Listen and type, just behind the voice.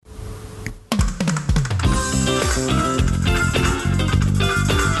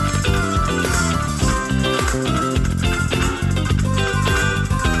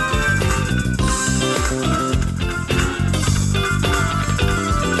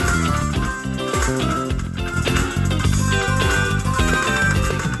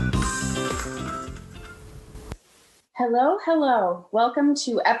Hello, hello. Welcome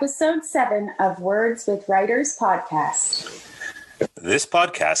to episode 7 of Words with Writers podcast. This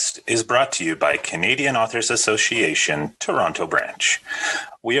podcast is brought to you by Canadian Authors Association, Toronto Branch.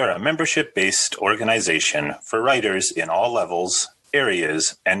 We are a membership-based organization for writers in all levels,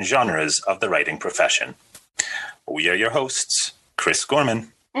 areas, and genres of the writing profession. We are your hosts, Chris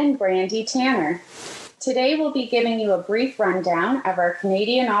Gorman and Brandy Tanner. Today we'll be giving you a brief rundown of our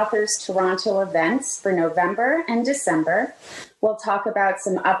Canadian Authors Toronto events for November and December. We'll talk about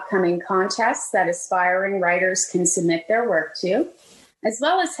some upcoming contests that aspiring writers can submit their work to, as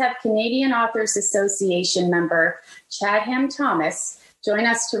well as have Canadian Authors Association member Chadham Thomas join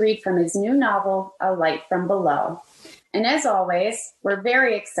us to read from his new novel, A Light from Below. And as always, we're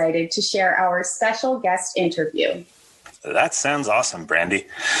very excited to share our special guest interview. That sounds awesome, Brandy.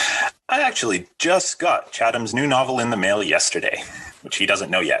 I actually just got Chadham's new novel in the mail yesterday, which he doesn't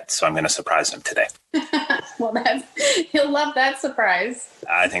know yet, so I'm going to surprise him today. Well, he'll love that surprise.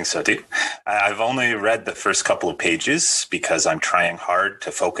 I think so, too. I've only read the first couple of pages because I'm trying hard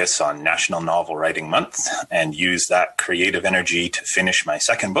to focus on National Novel Writing Month and use that creative energy to finish my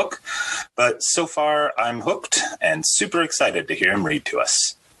second book. But so far, I'm hooked and super excited to hear him read to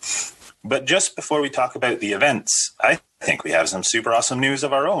us. But just before we talk about the events, I think we have some super awesome news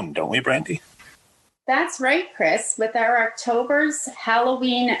of our own, don't we, Brandy? That's right, Chris. With our October's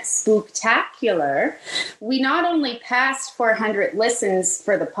Halloween Spooktacular, we not only passed 400 listens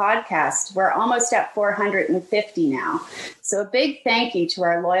for the podcast, we're almost at 450 now. So a big thank you to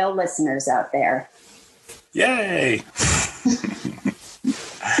our loyal listeners out there. Yay!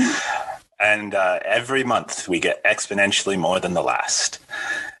 And every month we get exponentially more than the last.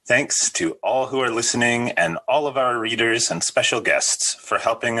 Thanks to all who are listening and all of our readers and special guests for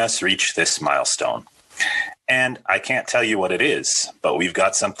helping us reach this milestone. And I can't tell you what it is, but we've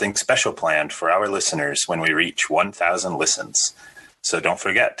got something special planned for our listeners when we reach 1,000 listens. So don't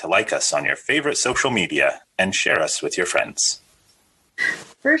forget to like us on your favorite social media and share us with your friends.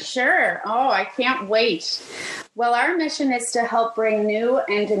 For sure. Oh, I can't wait. Well, our mission is to help bring new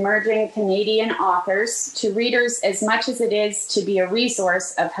and emerging Canadian authors to readers as much as it is to be a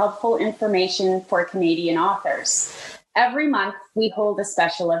resource of helpful information for Canadian authors. Every month, we hold a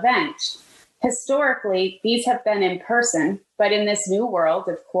special event. Historically, these have been in person, but in this new world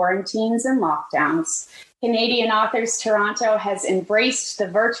of quarantines and lockdowns, Canadian Authors Toronto has embraced the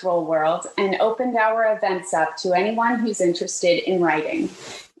virtual world and opened our events up to anyone who's interested in writing.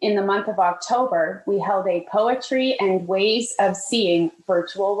 In the month of October, we held a Poetry and Ways of Seeing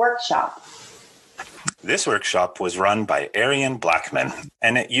virtual workshop. This workshop was run by Ariane Blackman,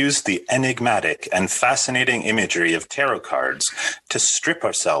 and it used the enigmatic and fascinating imagery of tarot cards to strip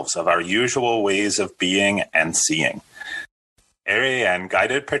ourselves of our usual ways of being and seeing. Ariane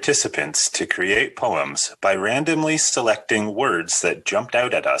guided participants to create poems by randomly selecting words that jumped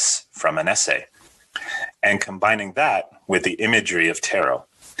out at us from an essay, and combining that with the imagery of tarot.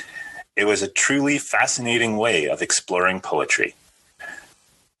 It was a truly fascinating way of exploring poetry.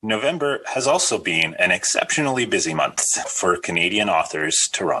 November has also been an exceptionally busy month for Canadian Authors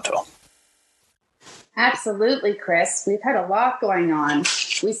Toronto. Absolutely, Chris. We've had a lot going on.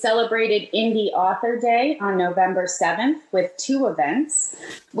 We celebrated Indie Author Day on November 7th with 2 events.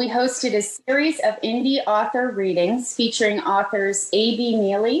 We hosted a series of indie author readings featuring authors A.B.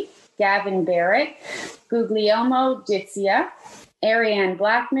 Neely, Gavin Barrett, Guglielmo Dizia, Ariane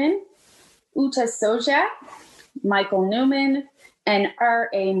Blackman, Uta Sojak, Michael Newman, and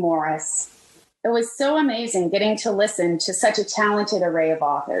R.A. Morris. It was so amazing getting to listen to such a talented array of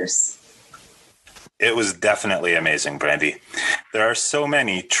authors. It was definitely amazing, Brandy. There are so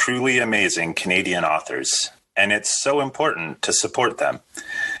many truly amazing Canadian authors, and it's so important to support them,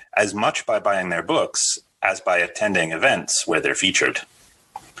 as much by buying their books as by attending events where they're featured.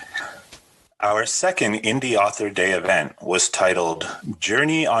 Our second Indie Author Day event was titled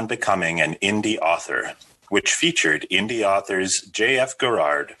Journey on Becoming an Indie Author, which featured indie authors J.F.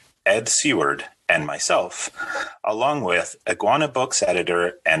 Garrard, Ed Seward, and myself, along with Iguana Books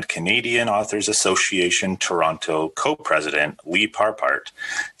editor and Canadian Authors Association Toronto co-president Lee Parpart,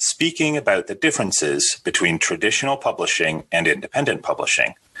 speaking about the differences between traditional publishing and independent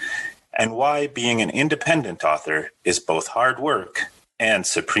publishing, and why being an independent author is both hard work and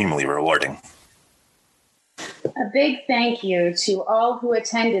supremely rewarding. A big thank you to all who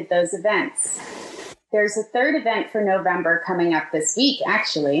attended those events. There's a third event for November coming up this week,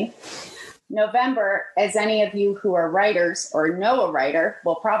 actually. November, as any of you who are writers or know a writer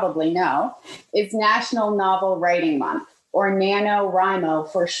will probably know, is National Novel Writing Month, or NaNoWriMo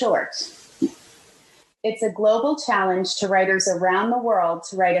for short. It's a global challenge to writers around the world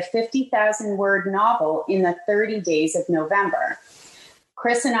to write a 50,000-word novel in the 30 days of November.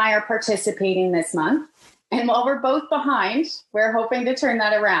 Chris and I are participating this month, and while we're both behind, we're hoping to turn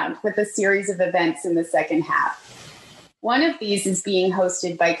that around with a series of events in the second half. One of these is being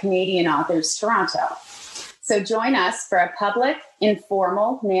hosted by Canadian Authors Toronto. So join us for a public,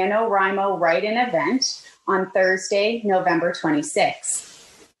 informal NaNoWriMo write-in event on Thursday, November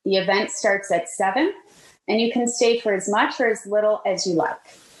 26th. The event starts at 7, and you can stay for as much or as little as you like.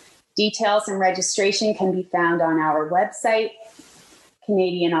 Details and registration can be found on our website,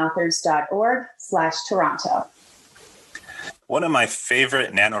 canadianauthors.org/Toronto. One of my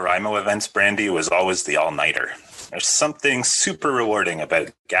favorite NaNoWriMo events, Brandy, was always the all-nighter. There's something super rewarding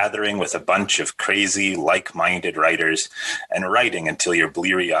about gathering with a bunch of crazy, like-minded writers and writing until your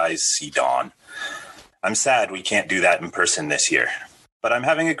bleary eyes see dawn. I'm sad we can't do that in person this year, but I'm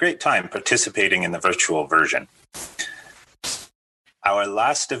having a great time participating in the virtual version. Our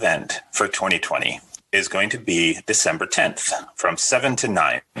last event for 2020 is going to be December 10th from 7 to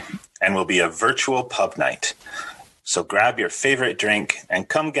 9 and will be a virtual pub night. So grab your favorite drink and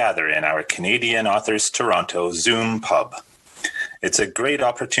come gather in our Canadian Authors Toronto Zoom pub. It's a great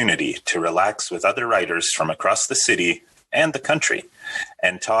opportunity to relax with other writers from across the city and the country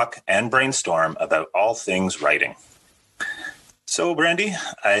and talk and brainstorm about all things writing. So, Brandy,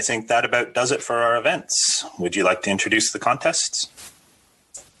 I think that about does it for our events. Would you like to introduce the contests?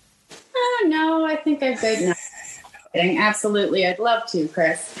 Oh, no, I think I'm good now. Absolutely. I'd love to,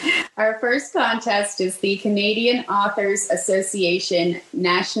 Chris. Our first contest is the Canadian Authors Association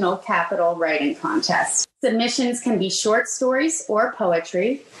National Capital Writing Contest. Submissions can be short stories or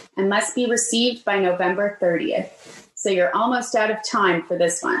poetry and must be received by November 30th. So you're almost out of time for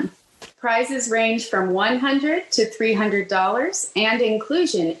this one. Prizes range from $100 to $300 and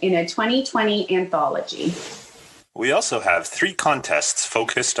inclusion in a 2020 anthology. We also have 3 contests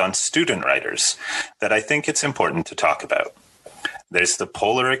focused on student writers that I think it's important to talk about. There's the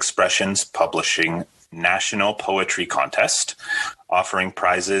Polar Expressions Publishing National Poetry Contest, offering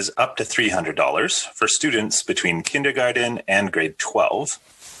prizes up to $300 for students between kindergarten and grade 12.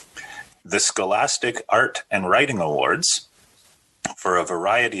 The Scholastic Art and Writing Awards for a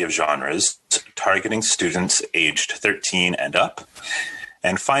variety of genres, targeting students aged 13 and up.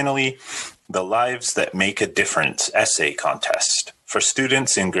 And finally, the Lives That Make a Difference Essay Contest for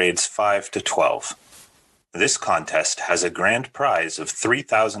students in grades 5 to 12. This contest has a grand prize of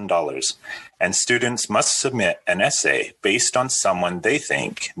 $3,000, and students must submit an essay based on someone they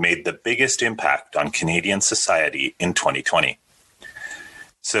think made the biggest impact on Canadian society in 2020.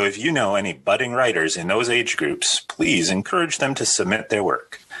 So if you know any budding writers in those age groups, please encourage them to submit their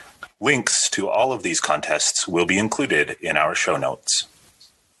work. Links to all of these contests will be included in our show notes.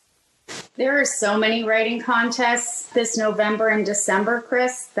 There are so many writing contests this November and December,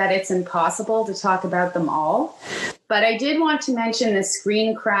 Chris, that it's impossible to talk about them all. But I did want to mention the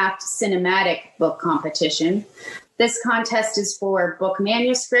Screencraft Cinematic Book Competition. This contest is for book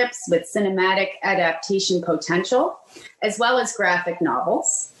manuscripts with cinematic adaptation potential, as well as graphic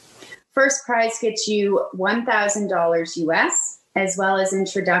novels. First prize gets you $1,000 US, as well as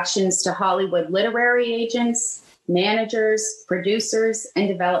introductions to Hollywood literary agents, managers, producers, and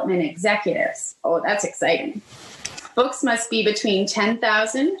development executives. Oh, that's exciting. Books must be between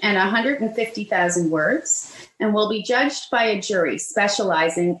 10,000 and 150,000 words and will be judged by a jury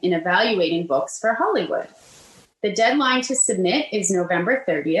specializing in evaluating books for Hollywood. The deadline to submit is November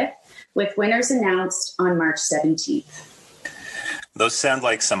 30th, with winners announced on March 17th. Those sound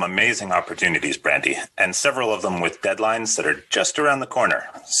like some amazing opportunities, Brandy, and several of them with deadlines that are just around the corner.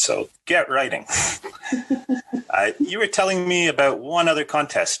 So get writing. You were telling me about one other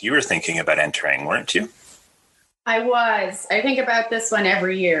contest you were thinking about entering, weren't you? I was. I think about this one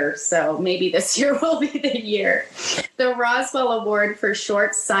every year, so maybe this year will be the year. The Roswell Award for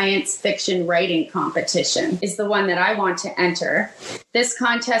Short Science Fiction Writing Competition is the one that I want to enter. This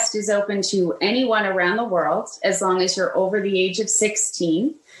contest is open to anyone around the world, as long as you're over the age of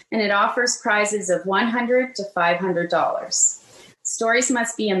 16, and it offers prizes of $100 to $500. Stories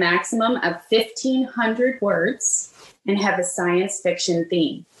must be a maximum of 1,500 words and have a science fiction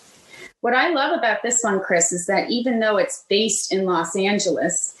theme. What I love about this one, Chris, is that even though it's based in Los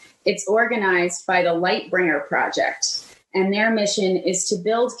Angeles, it's organized by the Lightbringer Project. And their mission is to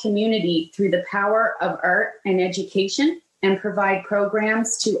build community through the power of art and education and provide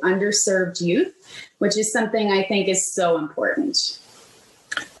programs to underserved youth, which is something I think is so important.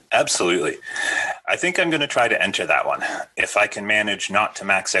 Absolutely. I think I'm going to try to enter that one. If I can manage not to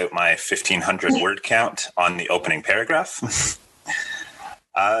max out my 1,500 word count on the opening paragraph.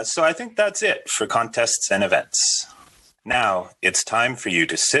 So I think that's it for contests and events. Now it's time for you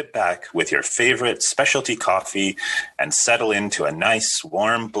to sit back with your favorite specialty coffee and settle into a nice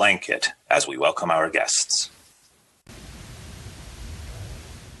warm blanket as we welcome our guests.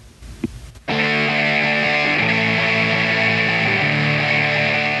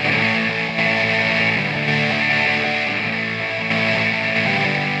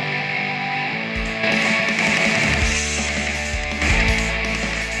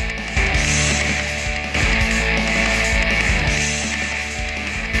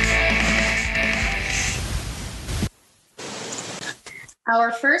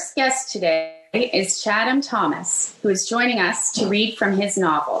 Our first guest today is Chatham Thomas, who is joining us to read from his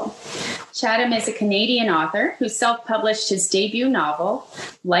novel. Chatham is a Canadian author who self-published his debut novel,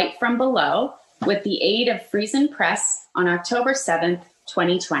 Light from Below, with the aid of Friesen Press on October 7th,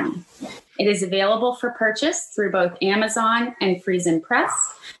 2020. It is available for purchase through both Amazon and Friesen Press,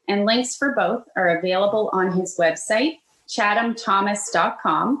 and links for both are available on his website,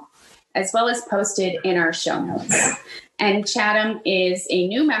 chathamthomas.com, as well as posted in our show notes. And Chatham is a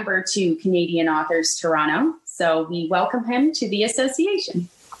new member to Canadian Authors Toronto, so we welcome him to the association.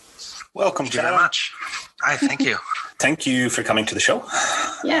 Welcome, Thank you very much. Hi, thank you. Thank you for coming to the show.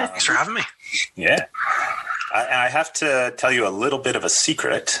 Yes. Thanks for having me. Yeah. I have to tell you a little bit of a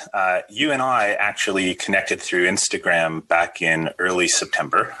secret. You and I actually connected through Instagram back in early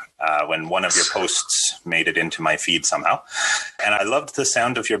September when one of your posts made it into my feed somehow. And I loved the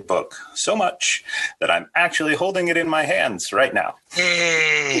sound of your book so much that I'm actually holding it in my hands right now.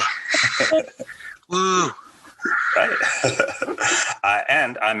 Yay! Woo! Right.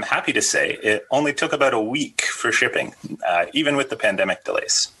 And I'm happy to say it only took about a week for shipping, even with the pandemic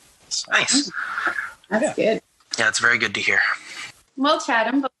delays. So, Nice. That's good. Yeah, it's very good to hear. Well,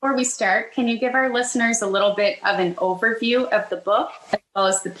 Chatham, before we start, can you give our listeners a little bit of an overview of the book, as well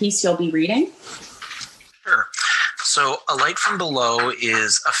as the piece you'll be reading? Sure. So, A Light from Below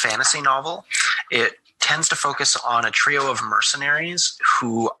is a fantasy novel. It tends to focus on a trio of mercenaries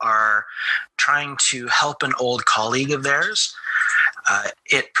who are trying to help an old colleague of theirs.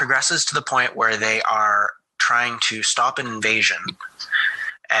 It progresses to the point where they are trying to stop an invasion,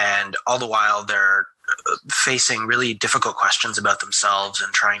 and all the while they're facing really difficult questions about themselves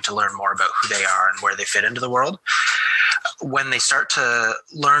and trying to learn more about who they are and where they fit into the world. When they start to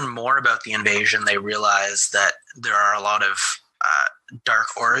learn more about the invasion, they realize that there are a lot of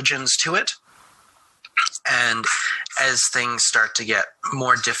dark origins to it. And as things start to get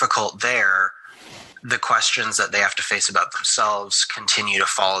more difficult there, the questions that they have to face about themselves continue to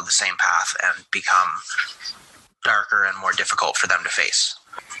follow the same path and become darker and more difficult for them to face.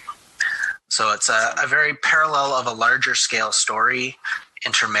 So it's a very parallel of a larger scale story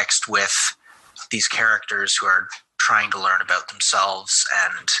intermixed with these characters who are trying to learn about themselves,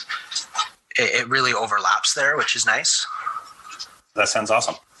 and it really overlaps there, which is nice. That sounds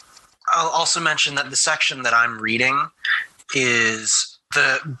awesome. I'll also mention that the section that I'm reading is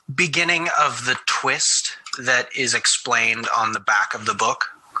the beginning of the twist that is explained on the back of the book.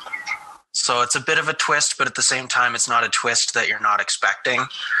 So it's a bit of a twist, but at the same time, it's not a twist that you're not expecting.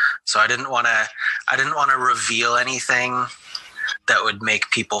 So I didn't want to reveal anything that would make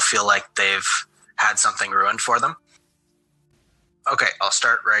people feel like they've had something ruined for them. Okay, I'll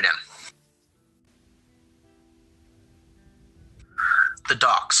start right in. The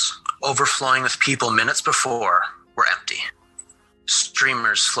docks, overflowing with people minutes before, were empty.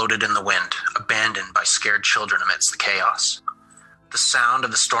 Streamers floated in the wind, abandoned by scared children amidst the chaos. The sound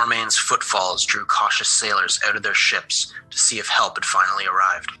of the Stormain's footfalls drew cautious sailors out of their ships to see if help had finally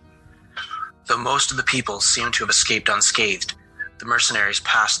arrived. Though most of the people seemed to have escaped unscathed, the mercenaries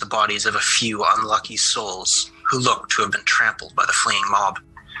passed the bodies of a few unlucky souls who looked to have been trampled by the fleeing mob.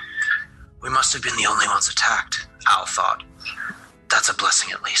 We must have been the only ones attacked, Al thought. That's a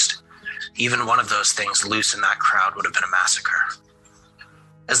blessing at least. Even one of those things loose in that crowd would have been a massacre.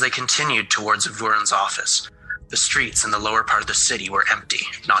 As they continued towards Vuren's office, the streets in the lower part of the city were empty,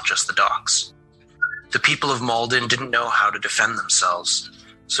 not just the docks. The people of Malden didn't know how to defend themselves,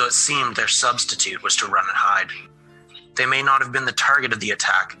 so it seemed their substitute was to run and hide. They may not have been the target of the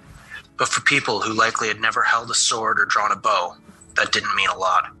attack, but for people who likely had never held a sword or drawn a bow, that didn't mean a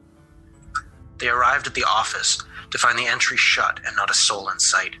lot. They arrived at the office to find the entry shut and not a soul in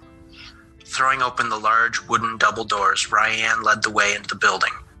sight. Throwing open the large wooden double doors, Ryan led the way into the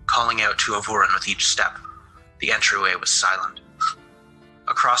building, calling out to Avuren with each step. The entryway was silent.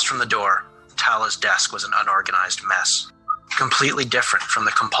 Across from the door, Tala's desk was an unorganized mess, completely different from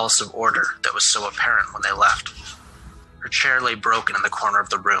the compulsive order that was so apparent when they left. Her chair lay broken in the corner of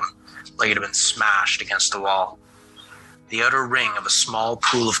the room, like it had been smashed against the wall. The outer ring of a small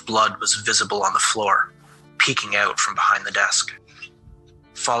pool of blood was visible on the floor, peeking out from behind the desk.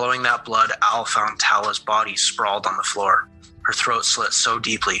 Following that blood, Al found Tala's body sprawled on the floor, her throat slit so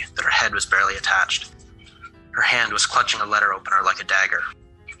deeply that her head was barely attached. Her hand was clutching a letter opener like a dagger.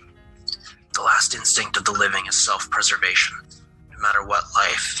 The last instinct of the living is self-preservation, no matter what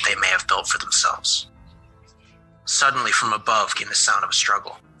life they may have built for themselves. Suddenly, from above came the sound of a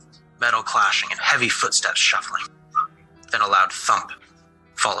struggle, metal clashing and heavy footsteps shuffling. Then a loud thump,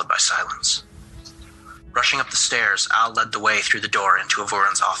 followed by silence. Rushing up the stairs, Al led the way through the door into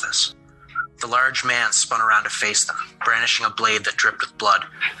Avuran's office. The large man spun around to face them, brandishing a blade that dripped with blood,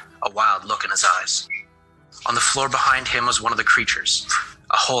 a wild look in his eyes. On the floor behind him was one of the creatures,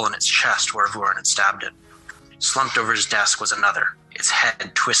 a hole in its chest where Avuran had stabbed it. Slumped over his desk was another, its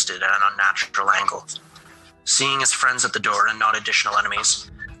head twisted at an unnatural angle. Seeing his friends at the door and not additional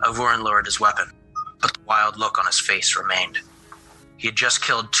enemies, Avuran lowered his weapon, but the wild look on his face remained. He had just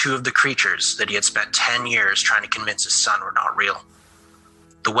killed 2 of the creatures that he had spent 10 years trying to convince his son were not real.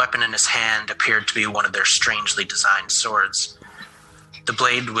 The weapon in his hand appeared to be one of their strangely designed swords. The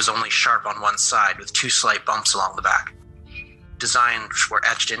blade was only sharp on one side, with 2 slight bumps along the back. Designs were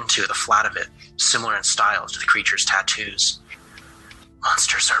etched into the flat of it, similar in style to the creature's tattoos.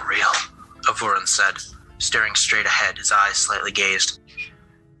 "Monsters are real," Avuran said, staring straight ahead, his eyes slightly gazed.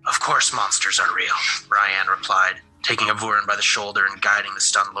 "Of course monsters are real," Ryan replied, taking Avuran by the shoulder and guiding the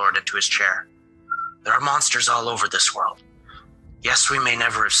stunned lord into his chair. "There are monsters all over this world. Yes, we may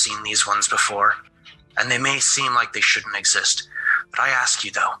never have seen these ones before, and they may seem like they shouldn't exist. But I ask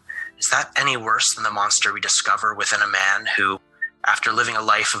you, though, is that any worse than the monster we discover within a man who, after living a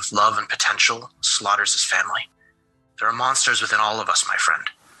life of love and potential, slaughters his family? There are monsters within all of us, my friend.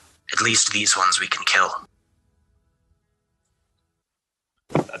 At least these ones we can kill."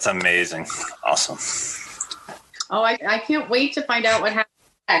 That's amazing. Awesome. Oh, I can't wait to find out what happens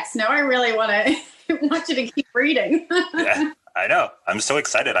next. Now I really want you to keep reading. Yeah, I know. I'm so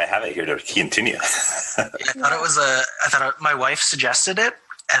excited. I have it here to continue. I thought my wife suggested it,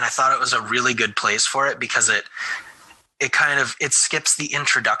 and I thought it was a really good place for it because it skips the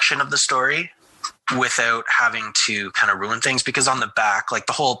introduction of the story without having to kind of ruin things, because on the back, like,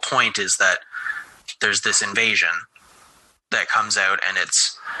 the whole point is that there's this invasion that comes out, and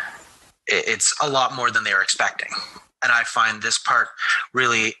it's a lot more than they were expecting. And I find this part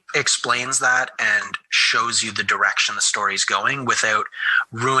really explains that and shows you the direction the story's going without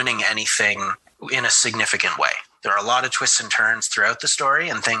ruining anything in a significant way. There are a lot of twists and turns throughout the story,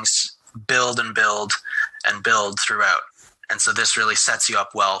 and things build and build and build throughout. And so this really sets you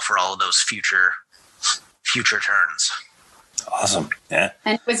up well for all of those future turns. Awesome. Yeah.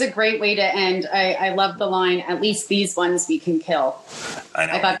 And it was a great way to end. I love the line, "At least these ones we can kill." I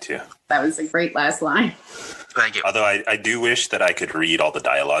know, me too. That was a great last line. Thank you. Although I do wish that I could read all the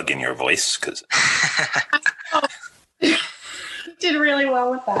dialogue in your voice, because You did really well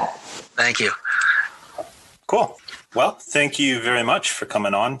with that. Thank you. Cool. Well, thank you very much for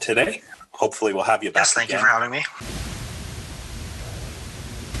coming on today. Hopefully we'll have you back. Yes, thank again. you for having me.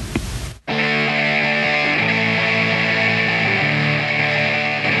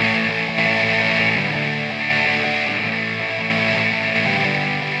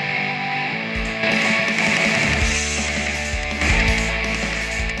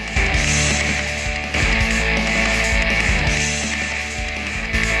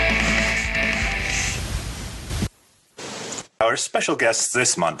 Our special guests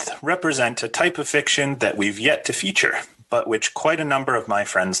this month represent a type of fiction that we've yet to feature, but which quite a number of my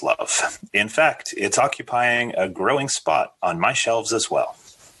friends love. In fact, it's occupying a growing spot on my shelves as well.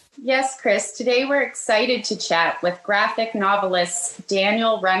 Yes, Chris. Today we're excited to chat with graphic novelists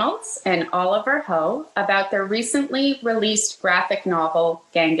Daniel Reynolds and Oliver Ho about their recently released graphic novel,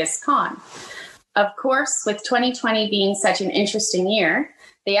 Genghis Khan. Of course, with 2020 being such an interesting year,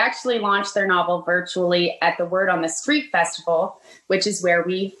 they actually launched their novel virtually at the Word on the Street Festival, which is where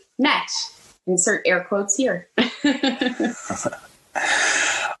we met. Insert air quotes here.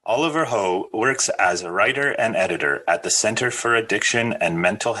 Oliver Ho works as a writer and editor at the Center for Addiction and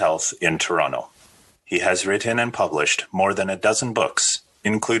Mental Health in Toronto. He has written and published more than a dozen books,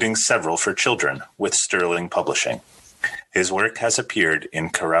 including several for children with Sterling Publishing. His work has appeared in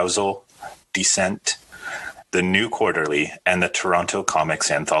Carousel, Descent, The New Quarterly, and the Toronto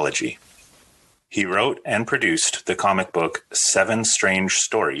Comics Anthology. He wrote and produced the comic book Seven Strange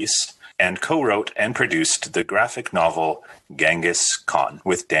Stories, and co-wrote and produced the graphic novel Genghis Khan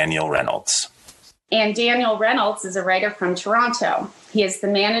with Daniel Reynolds. And Daniel Reynolds is a writer from Toronto. He is the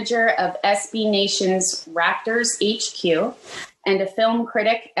manager of SB Nation's Raptors HQ and a film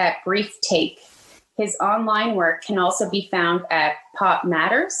critic at Brief Take. His online work can also be found at Pop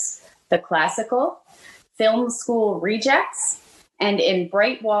Matters, The Classical, Film School Rejects, and in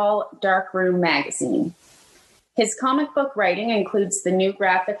Brightwall Darkroom magazine. His comic book writing includes the new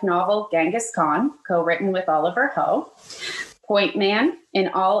graphic novel Genghis Khan, co-written with Oliver Ho, Point Man, an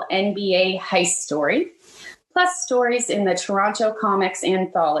all-NBA heist story, plus stories in the Toronto Comics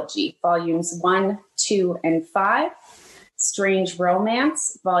Anthology, Volumes 1, 2, and 5, Strange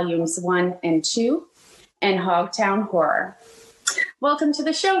Romance, Volumes 1 and 2, and Hogtown Horror. Welcome to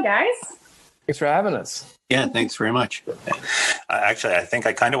the show, guys. Thanks for having us. Yeah, thanks very much. Actually, I think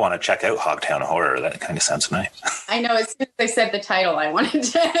I kind of want to check out Hogtown Horror. That kind of sounds nice. I know, as soon as I said the title, I wanted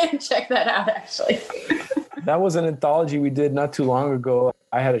to check that out, actually. That was an anthology we did not too long ago.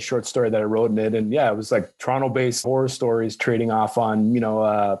 I had a short story that I wrote in it. And yeah, it was like Toronto-based horror stories trading off on,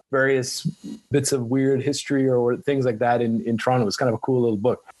 various bits of weird history or things like that in Toronto. It was kind of a cool little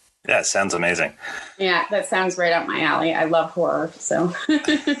book. Yeah, it sounds amazing. Yeah, that sounds right up my alley. I love horror, so.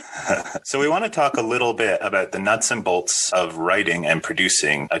 So we want to talk a little bit about the nuts and bolts of writing and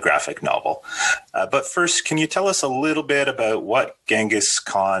producing a graphic novel. But first, can you tell us a little bit about what Genghis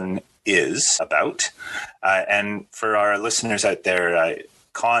Khan is about? And for our listeners out there,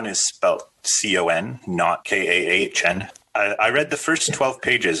 Khan is spelled C-O-N, not K-A-H-N. I read the first 12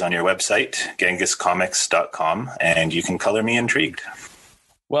 pages on your website, GenghisComics.com, and you can color me intrigued.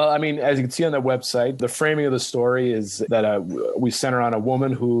 Well, I mean, as you can see on the website, the framing of the story is that we center on a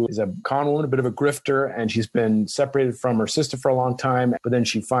woman who is a con woman, a bit of a grifter, and she's been separated from her sister for a long time. But then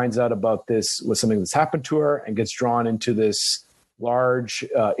she finds out about this with something that's happened to her and gets drawn into this large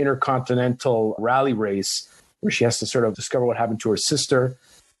intercontinental rally race where she has to sort of discover what happened to her sister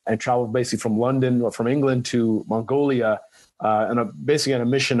and travel basically from London or from England to Mongolia basically on a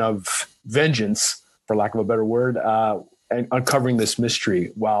mission of vengeance, for lack of a better word, and uncovering this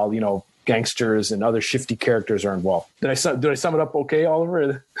mystery while, gangsters and other shifty characters are involved. Did I sum it up okay,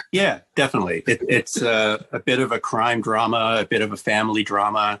 Oliver? Yeah, definitely. It's a bit of a crime drama, a bit of a family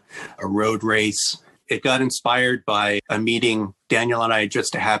drama, a road race. It got inspired by a meeting. Daniel and I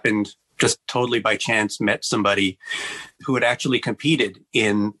just totally by chance met somebody who had actually competed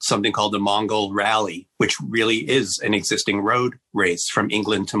in something called the Mongol Rally, which really is an existing road race from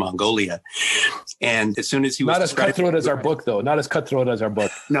England to Mongolia. And as soon as he was not as cutthroat as our book, though. Not as cutthroat as our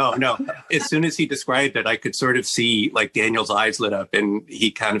book. No. As soon as he described it, I could sort of see like Daniel's eyes lit up, and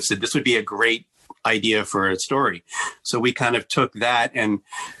he kind of said, this would be a great idea for a story. So we kind of took that and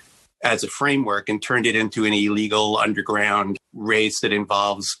as a framework and turned it into an illegal underground race that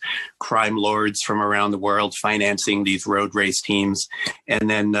involves crime lords from around the world financing these road race teams. And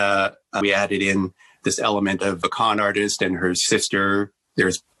then we added in this element of a con artist and her sister.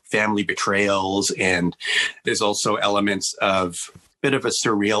 There's family betrayals, and there's also elements of a bit of a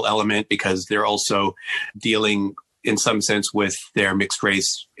surreal element because they're also dealing in some sense with their mixed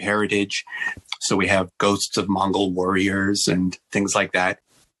race heritage. So we have ghosts of Mongol warriors and things like that.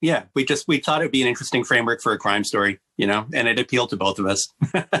 Yeah, we thought it'd be an interesting framework for a crime story, and it appealed to both of us.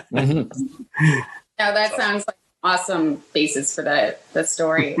 Mm-hmm. Yeah, that sounds like an awesome basis for the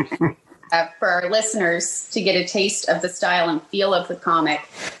story. For our listeners to get a taste of the style and feel of the comic,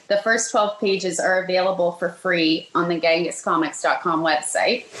 the first 12 pages are available for free on the GenghisComics.com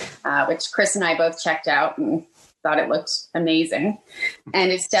website, which Chris and I both checked out and thought it looked amazing.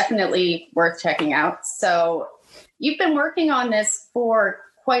 And it's definitely worth checking out. So you've been working on this for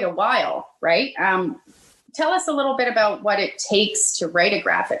quite a while, right? Tell us a little bit about what it takes to write a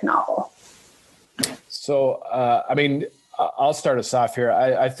graphic novel. So, I'll start us off here.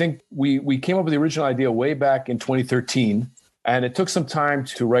 I think we came up with the original idea way back in 2013, and it took some time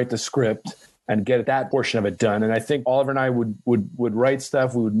to write the script and get that portion of it done. And I think Oliver and I would write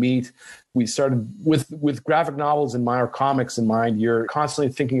stuff. We would meet. We started with graphic novels in mind or comics in mind. You're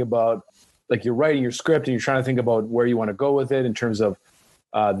constantly thinking about, like, you're writing your script and you're trying to think about where you want to go with it in terms of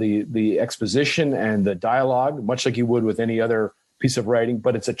the exposition and the dialogue, much like you would with any other piece of writing.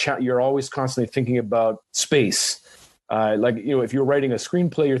 But it's you're always constantly thinking about space. If you're writing a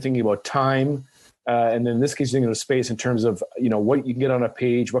screenplay, you're thinking about time. And then in this case, you're thinking of space in terms of, what you can get on a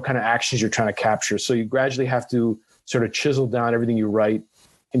page, what kind of actions you're trying to capture. So you gradually have to sort of chisel down everything you write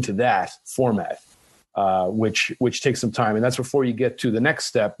into that format, which takes some time. And that's before you get to the next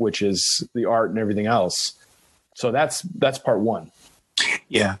step, which is the art and everything else. So that's part one.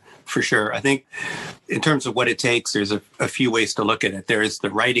 Yeah, for sure. I think in terms of what it takes, there's a few ways to look at it. There's the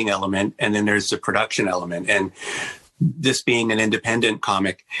writing element, and then there's the production element. And this being an independent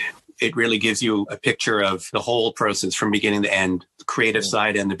comic, it really gives you a picture of the whole process from beginning to end, the creative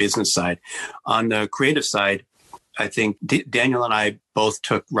side and the business side. On the creative side, I think Daniel and I both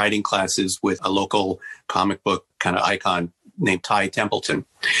took writing classes with a local comic book kind of icon named Ty Templeton.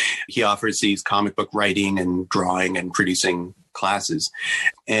 He offers these comic book writing and drawing and producing classes.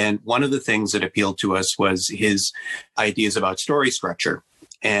 And one of the things that appealed to us was his ideas about story structure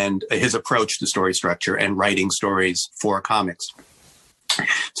and his approach to story structure and writing stories for comics.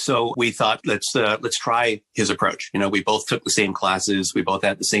 So we thought, let's try his approach. You know, we both took the same classes. We both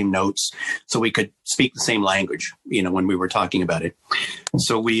had the same notes, so we could speak the same language, you know, when we were talking about it.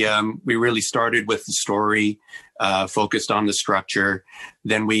 So we really started with the story, focused on the structure.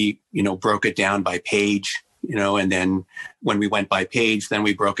 Then we, you know, broke it down by page, you know, and then when we went by page, then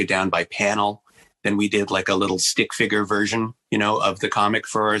we broke it down by panel. Then we did like a little stick figure version, you know, of the comic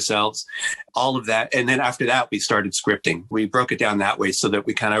for ourselves, all of that. And then after that, we started scripting. We broke it down that way so that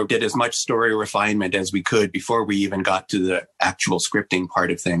we kind of did as much story refinement as we could before we even got to the actual scripting part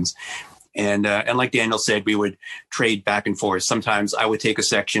of things. And like Daniel said, we would trade back and forth. Sometimes I would take a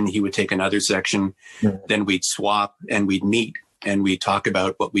section, he would take another section, then we'd swap and we'd meet. And we talk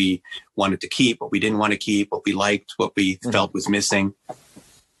about what we wanted to keep, what we didn't want to keep, what we liked, what we felt was missing.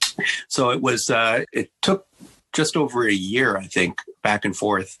 So it took just over a year, I think, back and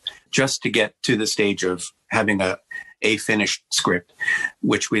forth, just to get to the stage of having a finished script,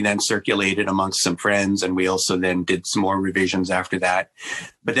 which we then circulated amongst some friends. And we also then did some more revisions after that.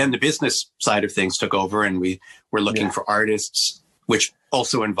 But then the business side of things took over, and we were looking for artists, which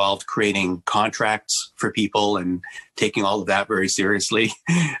also involved creating contracts for people and taking all of that very seriously.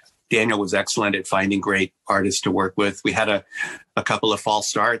 Daniel was excellent at finding great artists to work with. We had a couple of false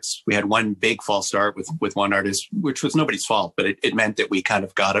starts. We had one big false start with one artist, which was nobody's fault, but it meant that we kind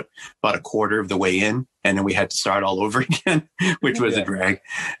of got about a quarter of the way in, and then we had to start all over again, which was a drag.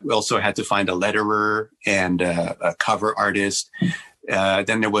 We also had to find a letterer and a cover artist.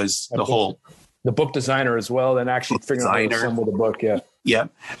 Then there was the book designer as well, and actually figuring out how to assemble the book. Yeah.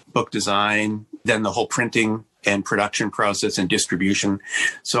 Book design, then the whole printing and production process and distribution.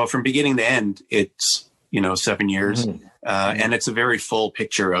 So from beginning to end, it's, 7 years. And it's a very full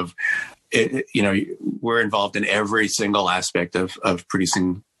picture of it. We're involved in every single aspect of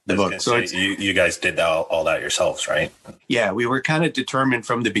producing the book. So you guys did all that yourselves, right? Yeah, we were kind of determined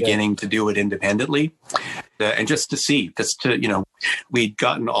from the beginning to do it independently. And just to, we'd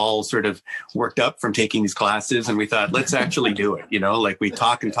gotten all sort of worked up from taking these classes, and we thought, let's actually do it. Like we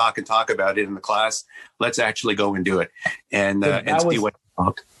talk about it in the class. Let's actually go and do it and see what.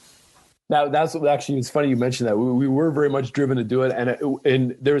 That's actually, it's funny you mentioned that. We were very much driven to do it.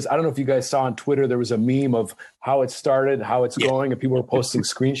 And there was, I don't know if you guys saw on Twitter, there was a meme of how it started, how it's going, and people were posting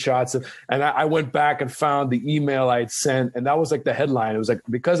screenshots of, and I went back and found the email I had sent, and that was like the headline. It was like,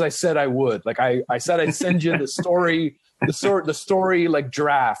 because I said I would, like I said I'd send you the story, the story like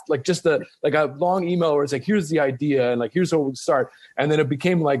draft, like just like a long email where it's like, here's the idea and like, here's where we start. And then it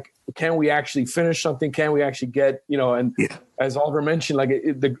became like, can we actually finish something? Can we actually get, as Oliver mentioned, like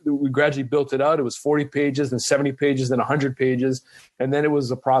we gradually built it out. It was 40 pages, then 70 pages, then 100 pages. And then it was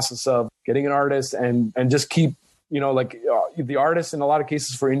a process of getting an artist and just keep, the artists in a lot of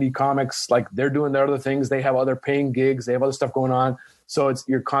cases for indie comics, like they're doing their other things. They have other paying gigs. They have other stuff going on. So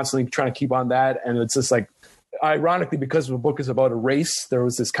you're constantly trying to keep on that. And it's just like, ironically, because the book is about a race, there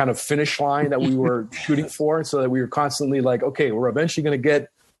was this kind of finish line that we were shooting for. So that we were constantly like, okay, we're eventually going to get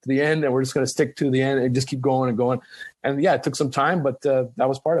to the end, and we're just going to stick to the end and just keep going and going. And yeah, it took some time, but that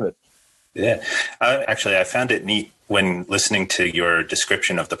was part of it. Yeah. Actually, I found it neat when listening to your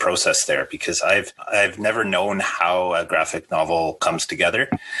description of the process there, because I've never known how a graphic novel comes together.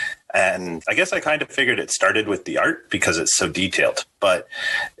 And I guess I kind of figured it started with the art because it's so detailed, but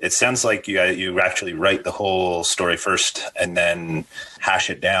it sounds like you actually write the whole story first and then hash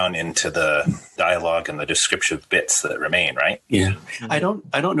it down into the dialogue and the descriptive bits that remain, right? Yeah. I don't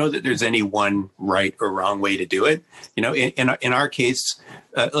know that there's any one right or wrong way to do it. In our case,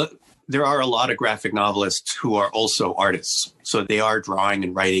 there are a lot of graphic novelists who are also artists. So they are drawing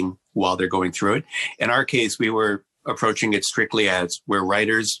and writing while they're going through it. In our case, we were approaching it strictly as we're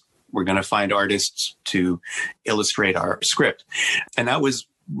writers. We're going to find artists to illustrate our script. And that was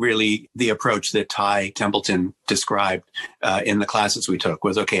really the approach that Ty Templeton described in the classes we took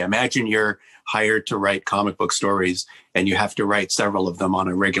was, okay, imagine you're hired to write comic book stories and you have to write several of them on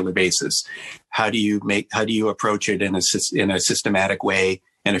a regular basis. How do you approach it in a systematic way,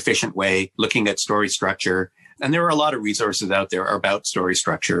 an efficient way, looking at story structure? And there are a lot of resources out there about story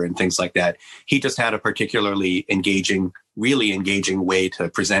structure and things like that. He just had a particularly really engaging way to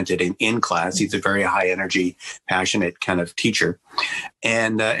present it in class. He's a very high energy, passionate kind of teacher.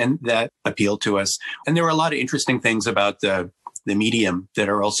 And that appealed to us. And there were a lot of interesting things about the the medium that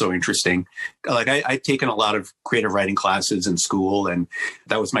are also interesting. Like I'd taken a lot of creative writing classes in school, and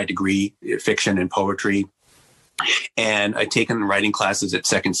that was my degree, fiction and poetry. And I'd taken writing classes at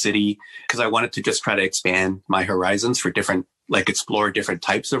Second City because I wanted to just try to expand my horizons for different, like explore different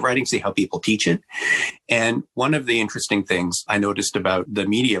types of writing, see how people teach it. And one of the interesting things I noticed about the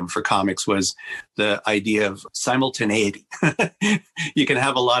medium for comics was the idea of simultaneity. You can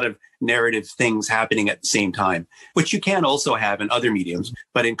have a lot of narrative things happening at the same time, which you can also have in other mediums.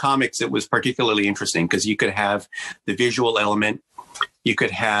 But in comics, it was particularly interesting because you could have the visual element, you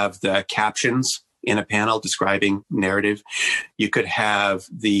could have the captions in a panel describing narrative, you could have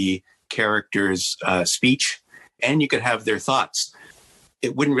the characters' speech, and you could have their thoughts.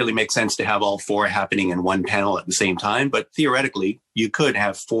 It wouldn't really make sense to have all four happening in one panel at the same time, but theoretically, you could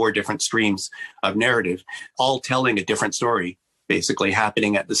have four different streams of narrative, all telling a different story, basically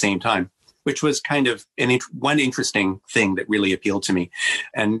happening at the same time, which was kind of one interesting thing that really appealed to me.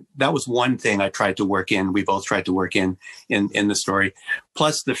 And that was one thing I tried to work in. We both tried to work in the story,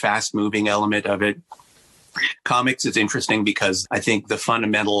 plus the fast moving element of it. Comics is interesting because I think the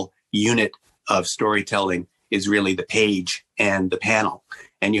fundamental unit of storytelling is really the page and the panel.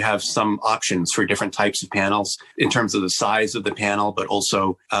 And you have some options for different types of panels in terms of the size of the panel, but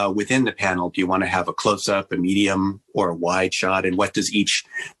also within the panel, do you want to have a close-up, a medium, or a wide shot? And what does each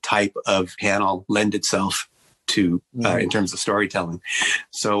type of panel lend itself to in terms of storytelling?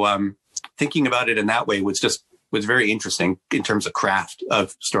 So thinking about it in that way was very interesting in terms of craft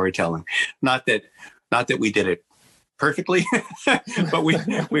of storytelling. Not that we did it perfectly, but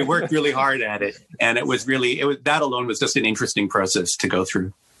we worked really hard at it. And it was that alone was just an interesting process to go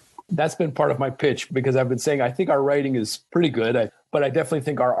through. That's been part of my pitch because I've been saying, I think our writing is pretty good, but I definitely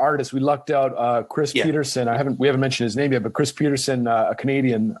think our artists, we lucked out Chris Peterson. We haven't mentioned his name yet, but Chris Peterson, a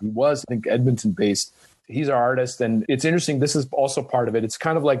Canadian, he was, I think, Edmonton based. He's our artist. And it's interesting. This is also part of it. It's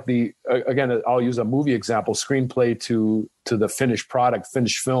kind of like again, I'll use a movie example, screenplay to the finished product,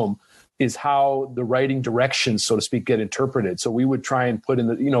 finished film, is how the writing directions, so to speak, get interpreted. So we would try and put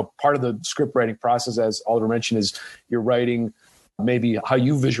in part of the script writing process, as Oliver mentioned, is you're writing maybe how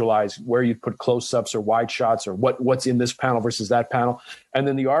you visualize where you put close-ups or wide shots or what's in this panel versus that panel. And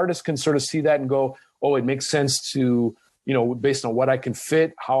then the artist can sort of see that and go, oh, it makes sense to, based on what I can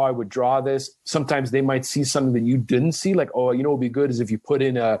fit, how I would draw this. Sometimes they might see something that you didn't see, like, oh, what would be good is if you put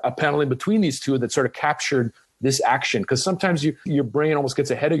in a panel in between these two that sort of captured this action, because sometimes your brain almost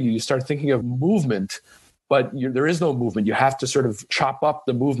gets ahead of you. You start thinking of movement, but there is no movement. You have to sort of chop up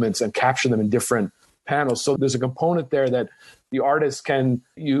the movements and capture them in different panels. So there's a component there that the artist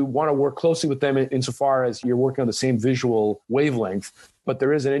you want to work closely with them insofar as you're working on the same visual wavelength. But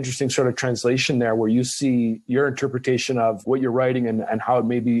there is an interesting sort of translation there where you see your interpretation of what you're writing and how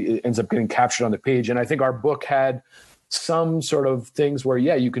it ends up getting captured on the page. And I think our book had some sort of things where,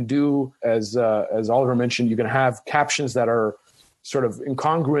 you can do, as Oliver mentioned, you can have captions that are sort of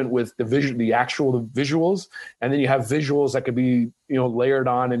incongruent with the actual visuals. And then you have visuals that could be, layered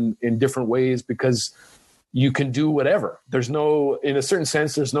on in different ways because you can do whatever. In a certain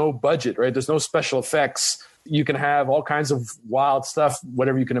sense, there's no budget, right? There's no special effects. You can have all kinds of wild stuff,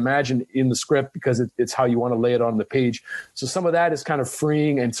 whatever you can imagine in the script because it's how you want to lay it on the page. So some of that is kind of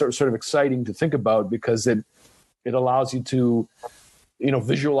freeing and sort of exciting to think about because it allows you to,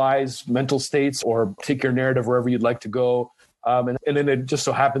 visualize mental states or take your narrative wherever you'd like to go. And then it just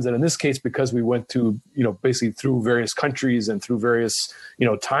so happens that in this case, because we went to, basically through various countries and through various,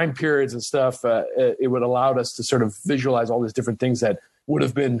 time periods and stuff, it would allow us to sort of visualize all these different things that would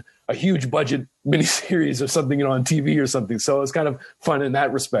have been a huge budget miniseries or something, on TV or something. So it's kind of fun in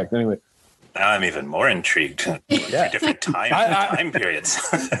that respect. Anyway. Now I'm even more intrigued. Different time periods.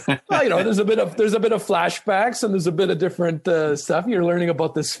 Well, there's a bit of flashbacks and there's a bit of different stuff. You're learning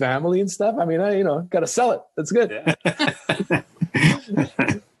about this family and stuff. I mean, got to sell it. That's good. Yeah.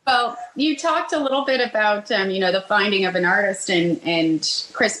 Well, you talked a little bit about, the finding of an artist, and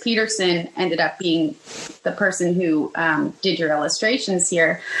Chris Peterson ended up being the person who did your illustrations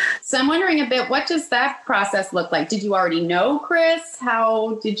here. So I'm wondering a bit, what does that process look like? Did you already know Chris?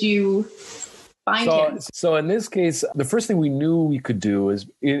 How did you find him? So in this case, the first thing we knew we could do is,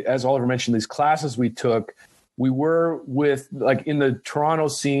 as Oliver mentioned, these classes we took, we were with, like, in the Toronto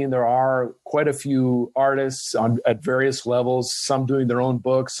scene, there are quite a few artists at various levels, some doing their own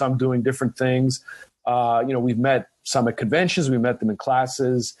books, some doing different things. We've met some at conventions, we met them in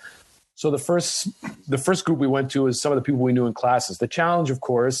classes. So the first group we went to is some of the people we knew in classes. The challenge, of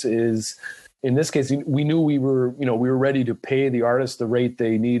course, is in this case, we knew we were ready to pay the artists the rate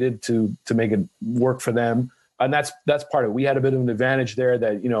they needed to make it work for them. And that's part of it. We had a bit of an advantage there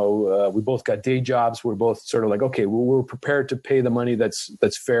that, we both got day jobs. We're both sort of like, okay, we're prepared to pay the money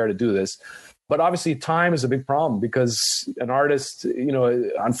that's fair to do this. But obviously time is a big problem because an artist,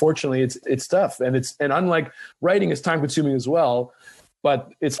 unfortunately it's tough. And unlike writing is time consuming as well,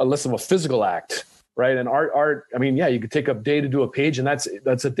 but it's less of a physical act, right? And art, I mean, yeah, you could take a day to do a page, and that's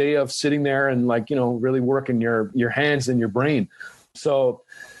a day of sitting there and really working your hands and your brain. So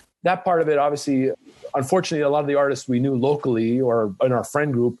that part of it, obviously, unfortunately, a lot of the artists we knew locally or in our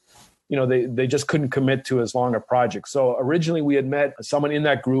friend group, they just couldn't commit to as long a project. So originally we had met someone in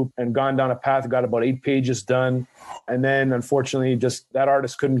that group and gone down a path, got about 8 pages done. And then unfortunately, just that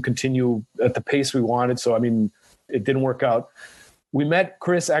artist couldn't continue at the pace we wanted. So, I mean, it didn't work out. We met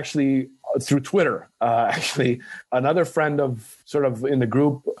Chris actually through Twitter. Another friend of sort of in the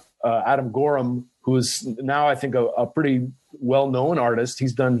group, Adam Gorham, who's now, I think, a pretty well-known artist.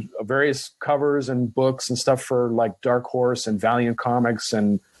 He's done various covers and books and stuff for like Dark Horse and Valiant Comics,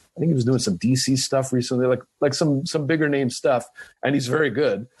 and I think he was doing some DC stuff recently, like some bigger name stuff, and he's very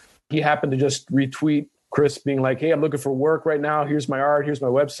good. He happened to just retweet Chris being like, "Hey, I'm looking for work right now. Here's my art. Here's my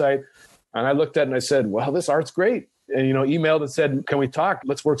website." And I looked at it and I said, "Well, this art's great." And emailed and said, "Can we talk?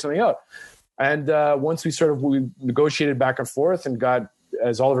 Let's work something out." And once we negotiated back and forth and got,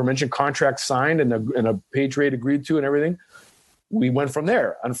 as Oliver mentioned, contracts signed and a page rate agreed to and everything, we went from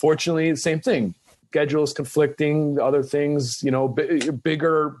there. Unfortunately, the same thing. Schedules conflicting, other things,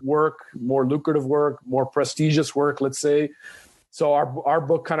 bigger work, more lucrative work, more prestigious work, let's say. So our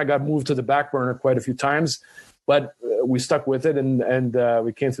book kind of got moved to the back burner quite a few times, but we stuck with it and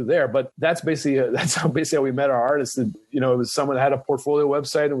we came through there. But that's how we met our artists. It was someone that had a portfolio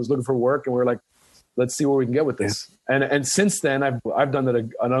website and was looking for work, and we were like, let's see where we can get with this. Yeah. And since then, I've done that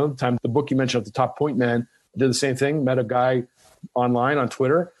another time. The book you mentioned at the top, Point Man, did the same thing. Met a guy online on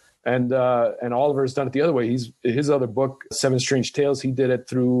Twitter, and Oliver's done it the other way. His other book, Seven Strange Tales, he did it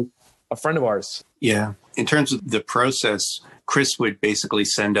through a friend of ours. Yeah. In terms of the process, Chris would basically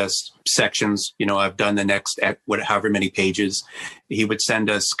send us sections. I've done the next however many pages. He would send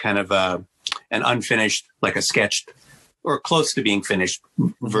us kind of an unfinished, like a sketched or close to being finished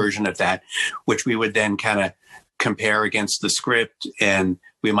version of that, which we would then kind of compare against the script. And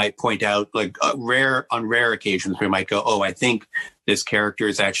we might point out, like on rare occasions, we might go, "Oh, I think this character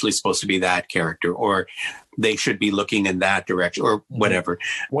is actually supposed to be that character," or "They should be looking in that direction," or whatever.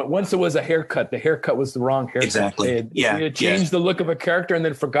 Once it was a haircut, the haircut was the wrong haircut. Exactly. They had changed the look of a character and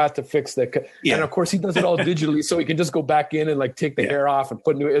then forgot to fix that. Yeah. And of course, he does it all digitally, so he can just go back in and like take the hair off and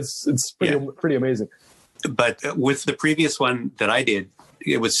put new. It's pretty amazing. But with the previous one that I did,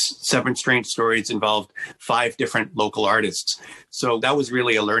 it was Seven Strange Stories, involved 5 different local artists. So that was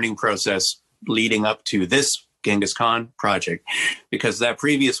really a learning process leading up to this Genghis Khan project, because that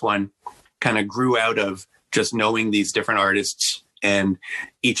previous one kind of grew out of just knowing these different artists and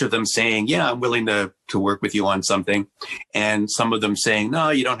each of them saying, "Yeah, I'm willing to work with you on something." And some of them saying, "No,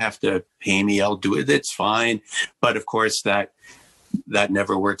 you don't have to pay me. I'll do it. It's fine." But of course that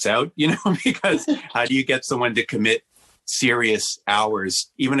never works out, because how do you get someone to commit serious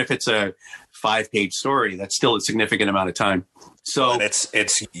hours, even if it's a 5-page story? That's still a significant amount of time. So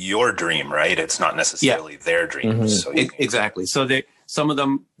it's your dream, right? It's not necessarily their dream. Mm-hmm. So exactly. So some of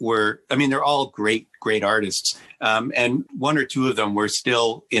them were, they're all great artists. And 1 or 2 of them were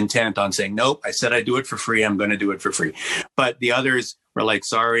still intent on saying, "Nope, I said I'd do it for free. I'm going to do it for free." But the others were like,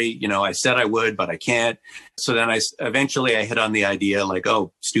 "Sorry, I said I would, but I can't." So then eventually I hit on the idea, like,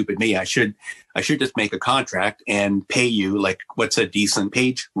 "Oh, stupid me. I should just make a contract and pay you like what's a decent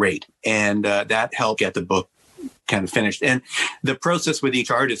page rate." And that helped get the book kind of finished. And the process with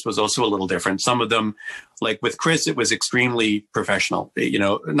each artist was also a little different. Some of them, like with Chris, it was extremely professional,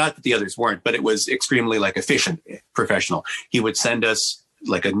 not that the others weren't, but it was extremely like efficient, professional. He would send us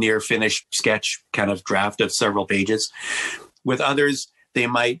like a near finished sketch kind of draft of several pages. With others, they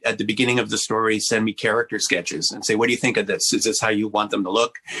might, at the beginning of the story, send me character sketches and say, "What do you think of this? Is this how you want them to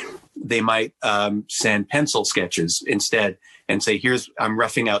look?" They might send pencil sketches instead and say, "I'm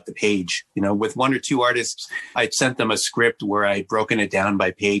roughing out the page." With 1 or 2 artists, I'd sent them a script where I'd broken it down by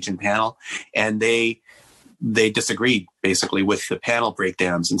page and panel, and they disagreed basically with the panel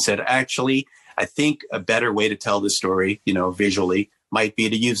breakdowns and said, "Actually, I think a better way to tell the story, visually, might be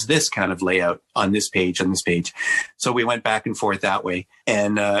to use this kind of layout on this page, on this page." So we went back and forth that way.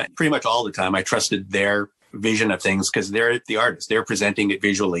 And pretty much all the time, I trusted their vision of things because they're the artists. They're presenting it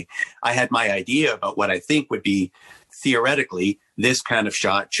visually. I had my idea about what I think would be theoretically, this kind of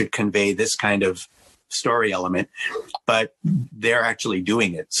shot should convey this kind of story element, but they're actually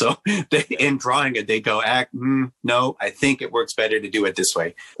doing it. So in drawing it, they go, no, I think it works better to do it this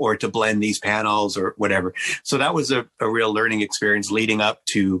way, or to blend these panels or whatever. So that was a real learning experience leading up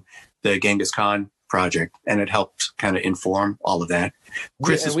to the Genghis Khan project, and it helped kind of inform all of that.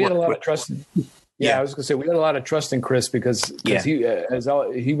 Chris, we had a lot of trust. Yeah, I was going to say we had a lot of trust in Chris because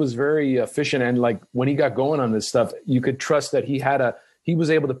he was very efficient, and like when he got going on this stuff, you could trust that he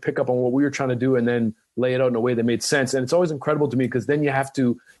was able to pick up on what we were trying to do and then lay it out in a way that made sense. And it's always incredible to me because then you have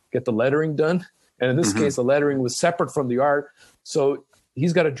to get the lettering done, and in this case, the lettering was separate from the art, so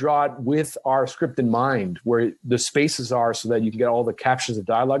he's got to draw it with our script in mind, where the spaces are so that you can get all the captions of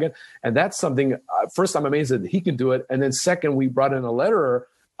dialogue in. And that's something, first, I'm amazed that he can do it. And then second, we brought in a letterer,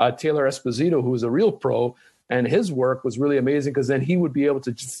 Taylor Esposito, who was a real pro, and his work was really amazing because then he would be able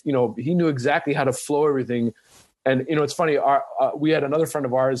to, he knew exactly how to flow everything. And, it's funny, we had another friend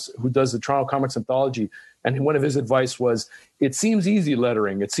of ours who does the Toronto Comics Anthology, and one of his advice was, it seems easy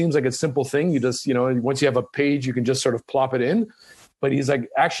lettering. It seems like a simple thing. You just, once you have a page, you can just sort of plop it in. But he's like,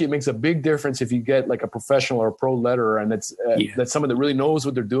 actually, it makes a big difference if you get like a professional or a pro letterer, and that's someone that really knows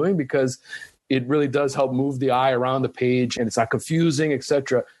what they're doing, because it really does help move the eye around the page and it's not confusing,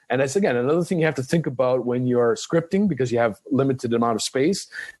 etc. And that's, again, another thing you have to think about when you're scripting, because you have limited amount of space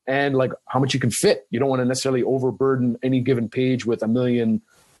and like how much you can fit. You don't want to necessarily overburden any given page with a million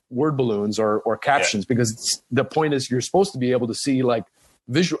word balloons or captions, because the point is you're supposed to be able to see like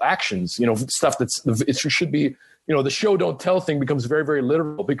visual actions, stuff it should be, the show don't tell thing becomes very, very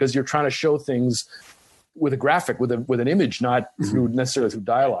literal because you're trying to show things with a graphic, with an image, not necessarily through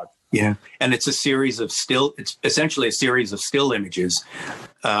dialogue. Yeah. And it's it's essentially a series of still images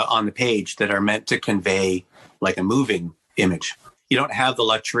on the page that are meant to convey like a moving image. You don't have the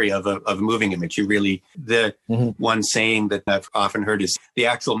luxury of a moving image. You really, one saying that I've often heard is the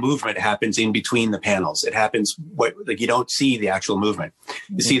actual movement happens in between the panels. It happens, you don't see the actual movement.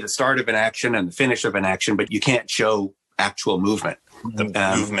 You see the start of an action and the finish of an action, but you can't show actual movement. The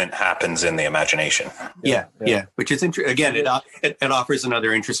movement happens in the imagination. Yeah. Which is interesting. Again, it offers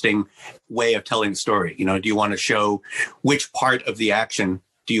another interesting way of telling the story. Do you want to show which part of the action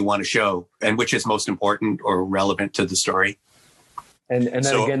do you want to show, and which is most important or relevant to the story? And then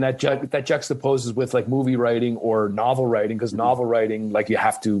again, that juxtaposes with like movie writing or novel writing, because novel writing, like you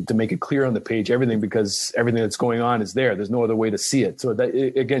have to make it clear on the page, everything, because everything that's going on is there. There's no other way to see it. So that,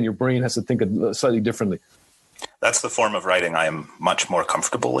 again, your brain has to think slightly differently. That's the form of writing I am much more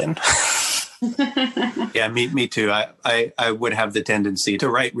comfortable in. Yeah, me too. I would have the tendency to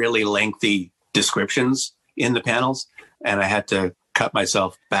write really lengthy descriptions in the panels, and I had to cut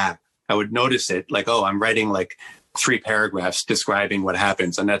myself back. I would notice it like, I'm writing like 3 paragraphs describing what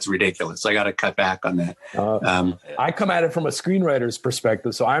happens, and that's ridiculous. I got to cut back on that. I come at it from a screenwriter's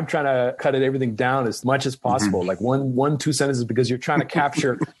perspective, so I'm trying to cut everything down as much as possible, like 1-2 sentences, because you're trying to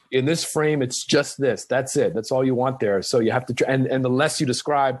capture in this frame. It's just this. That's it. That's all you want there. So you have to, and the less you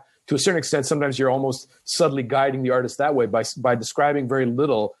describe, to a certain extent, sometimes you're almost subtly guiding the artist that way by describing very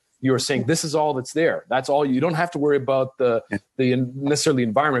little. You're saying this is all that's there. That's all. You don't have to worry about the necessarily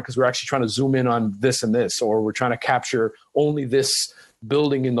environment, because we're actually trying to zoom in on this and this, or we're trying to capture only this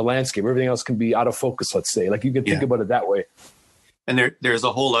building in the landscape. Everything else can be out of focus, let's say. Like you can think about it that way. And there's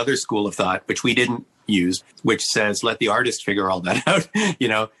a whole other school of thought, which we didn't use, which says, let the artist figure all that out.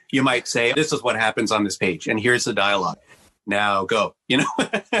 You might say, this is what happens on this page, and here's the dialogue. Now go.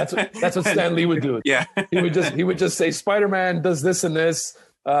 That's what Stan Lee would do. Yeah. He would just say, Spider-Man does this and this.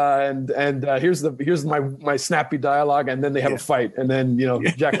 And here's my snappy dialogue, and then they have a fight, and then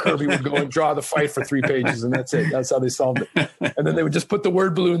Jack Kirby would go and draw the fight for 3 pages, and that's it. That's how they solved it. And then they would just put the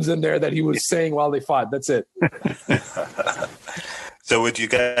word balloons in there that he was saying while they fought. That's it. So would you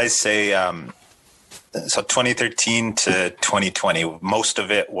guys say, so 2013 to 2020, most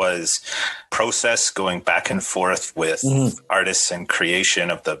of it was process going back and forth with artists and creation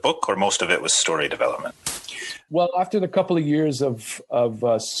of the book, or most of it was story development? Well, after the couple of years of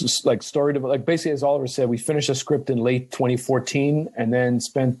like story, like basically, as Oliver said, we finished a script in late 2014, and then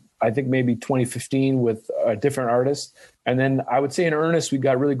spent, I think, maybe 2015 with a different artist. And then I would say in earnest, we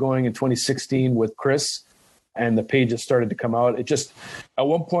got really going in 2016 with Chris, and the pages started to come out. It just, at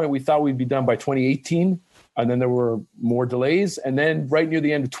one point we thought we'd be done by 2018, and then there were more delays. And then right near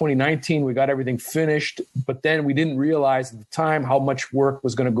the end of 2019, we got everything finished, but then we didn't realize at the time how much work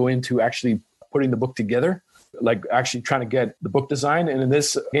was going to go into actually putting the book together, like actually trying to get the book design. And in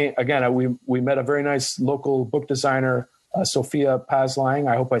this, again, we met a very nice local book designer, Sophia Pazlang.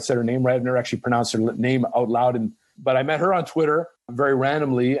 I hope I said her name right. I've never actually pronounced her name out loud. But I met her on Twitter very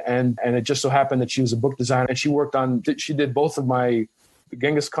randomly, and it just so happened that she was a book designer, and she did both of my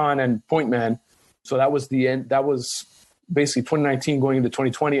Genghis Khan and Point Man. So that was the end. That was basically 2019 going into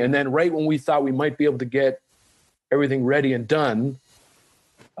 2020. And then right when we thought we might be able to get everything ready and done,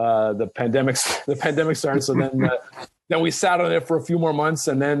 the pandemic started. So then we sat on it for a few more months,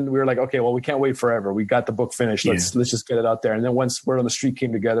 and then we were like, okay, well, we can't wait forever. We got the book finished. Let's just get it out there. And then once Word on the Street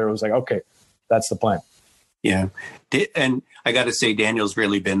came together, it was like, okay, that's the plan. Yeah. And I got to say, Daniel's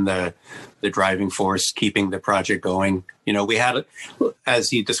really been the driving force, keeping the project going. You know, we had, as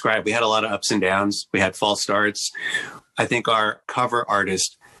he described, we had a lot of ups and downs. We had false starts. I think our cover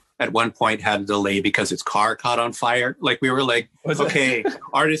artist at one point had a delay because his car caught on fire. Like, we were like, okay,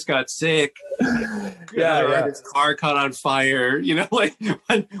 artist got sick. Artist's car caught on fire. You know, like,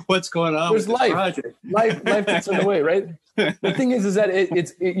 what's going on? There's with this project? Life gets in the way, right? The thing is that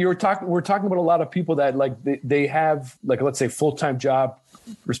we're talking about a lot of people that like they have, like, let's say, full-time job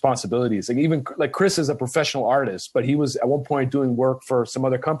responsibilities. Like, even like Chris is a professional artist, but he was at one point doing work for some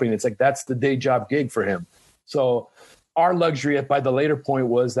other company. And it's like, that's the day job gig for him. So our luxury by the later point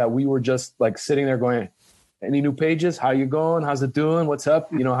was that we were just like sitting there going, any new pages? How you going? How's it doing? What's up?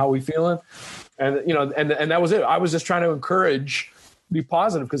 You know, how we feeling? And, you know, and that was it. I was just trying to encourage, be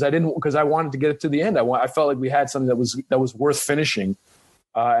positive, because I wanted to get it to the end. I felt like we had something that was worth finishing.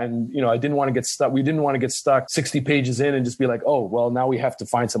 And, you know, I didn't want to get stuck. We didn't want to get stuck 60 pages in and just be like, oh, well, now we have to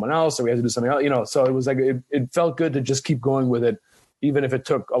find someone else, or we have to do something else, you know? So it was like, it felt good to just keep going with it, even if it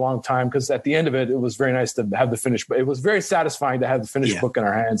took a long time, because at the end of it, it was very nice to have the finished, but it was very satisfying to have the finished book in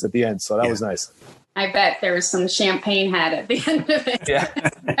our hands at the end. So that was nice. I bet there was some champagne had at the end of it. Yeah.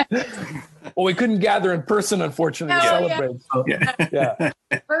 Well, we couldn't gather in person, unfortunately, to celebrate. So,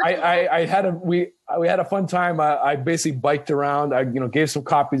 we had a fun time. I basically biked around. I gave some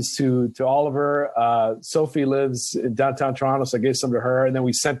copies to Oliver. Sophie lives in downtown Toronto, so I gave some to her, and then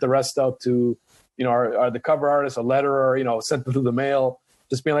we sent the rest out to the cover artist, a letterer, sent them through the mail,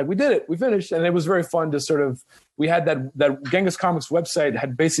 just being like, we did it, we finished. And it was very fun to sort of, we had that Genghis Comics website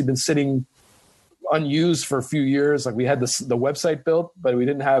had basically been sitting unused for a few years. Like, we had the website built, but we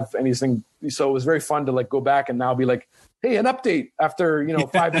didn't have anything. So it was very fun to like go back and now be like, hey, an update after,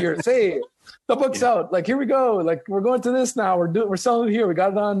 5 years. Hey, the book's out. Like, here we go. Like, we're going to this now. We're selling it here. We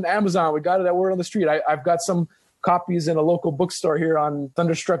got it on Amazon. We got it at Word on the Street. I've got some copies in a local bookstore here on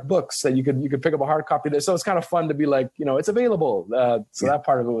Thunderstruck Books that you could pick up a hard copy there. So it's kind of fun to be like, it's available. That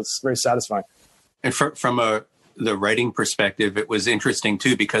part of it was very satisfying. And from the writing perspective, it was interesting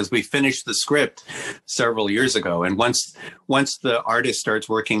too, because we finished the script several years ago. And once the artist starts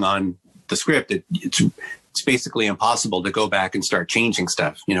working on the script, it's basically impossible to go back and start changing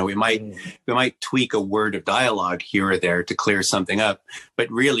stuff. We might tweak a word of dialogue here or there to clear something up,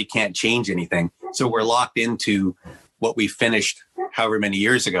 but really can't change anything. So we're locked into what we finished however many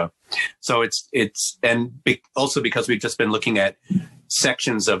years ago. So also because we've just been looking at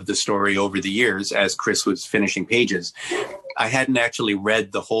sections of the story over the years as Chris was finishing pages. I hadn't actually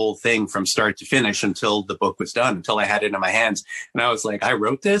read the whole thing from start to finish until the book was done, until I had it in my hands. And I was like, I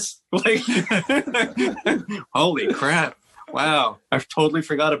wrote this? Like, holy crap. Wow. I've totally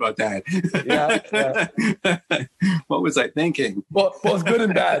forgot about that. Yeah. What was I thinking? Well, it's good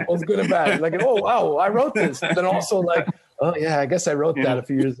and bad. Like, oh, wow, I wrote this. And then also like, oh, yeah, I guess I wrote that a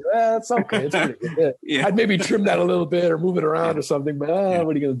few years ago. It's okay. It's pretty good. Yeah. I'd maybe trim that a little bit or move it around or something, but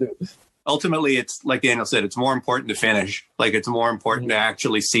what are you going to do? Ultimately, it's like Daniel said, it's more important to finish. Like, it's more important to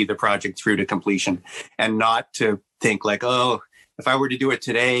actually see the project through to completion and not to think like, oh, if I were to do it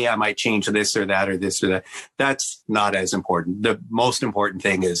today, I might change this or that or this or that. That's not as important. The most important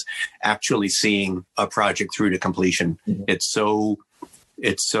thing is actually seeing a project through to completion. Mm-hmm. It's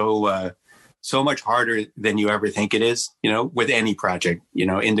so much harder than you ever think it is, with any project,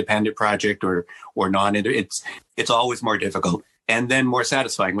 independent project or it's always more difficult and then more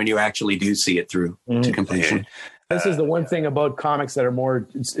satisfying when you actually do see it through to completion. This is the one thing about comics that are more,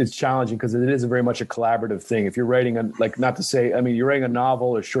 it's challenging because it is very much a collaborative thing. If you're writing you're writing a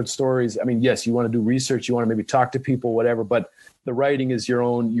novel or short stories. I mean, yes, you want to do research, you want to maybe talk to people, whatever, but the writing is your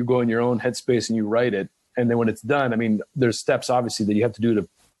own, you go in your own headspace and you write it. And then when it's done, I mean, there's steps obviously that you have to do to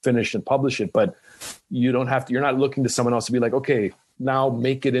finish and publish it, but you're not looking to someone else to be like, okay, now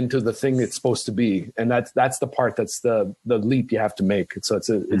make it into the thing it's supposed to be. And that's the part, that's the leap you have to make. So it's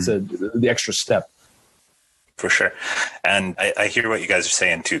the extra step. For sure. And I hear what you guys are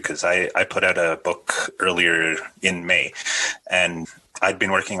saying too, because I put out a book earlier in May and I'd been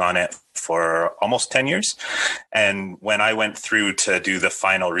working on it for almost 10 years. And when I went through to do the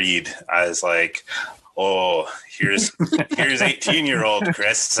final read, I was like, oh, here's 18-year-old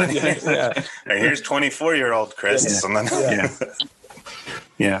Chris. And here's 24-year-old Chris.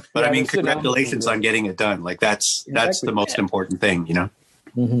 Yeah. But I mean, congratulations on getting it done. Like that's the most important thing,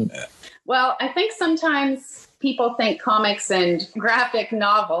 Mm-hmm. Yeah. Well, I think sometimes people think comics and graphic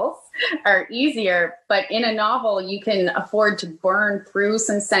novels are easier, but in a novel, you can afford to burn through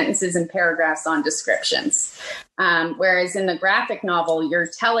some sentences and paragraphs on descriptions. Whereas in the graphic novel, you're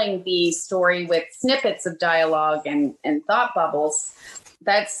telling the story with snippets of dialogue and thought bubbles.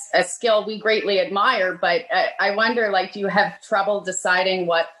 That's a skill we greatly admire, but I wonder, like, do you have trouble deciding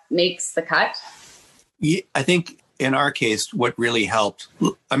what makes the cut? Yeah, I think in our case, what really helped,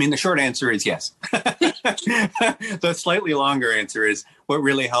 I mean, the short answer is yes. The slightly longer answer is what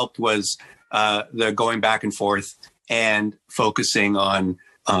really helped was the going back and forth and focusing on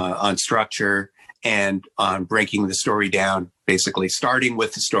structure and on breaking the story down, basically starting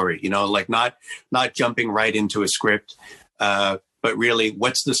with the story, you know, like not jumping right into a script, but really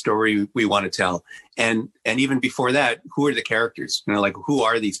what's the story we want to tell. And even before that, who are the characters? You know, like, who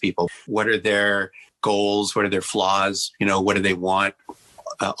are these people? What are their goals? What are their flaws? You know, what do they want?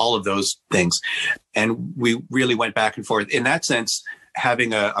 All of those things. And we really went back and forth. In that sense,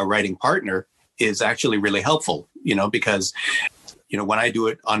 having a writing partner is actually really helpful, you know, because, you know, when I do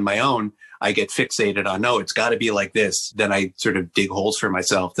it on my own, I get fixated on, no, it's got to be like this. Then I sort of dig holes for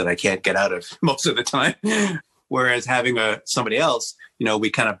myself that I can't get out of most of the time. Whereas having somebody else, you know,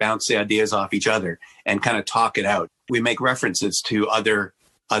 we kind of bounce the ideas off each other and kind of talk it out. We make references to other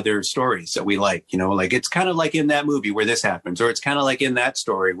stories that we like, you know, like, it's kind of like in that movie where this happens, or it's kind of like in that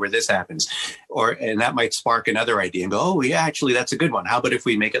story where this happens, and that might spark another idea and go, oh yeah, actually that's a good one. How about if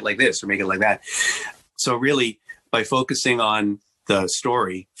we make it like this or make it like that? So really, by focusing on the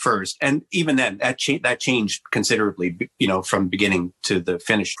story first, and even then that changed considerably, you know, from beginning to the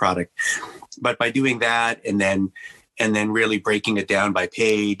finished product. But by doing that, and then really breaking it down by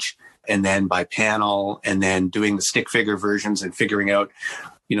page, and then by panel, and then doing the stick figure versions and figuring out,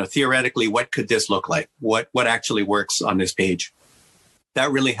 you know, theoretically, what could this look like? What actually works on this page?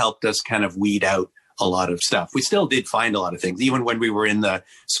 That really helped us kind of weed out a lot of stuff. We still did find a lot of things. Even when we were in the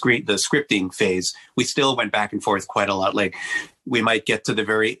scripting phase, we still went back and forth quite a lot. Like, we might get to the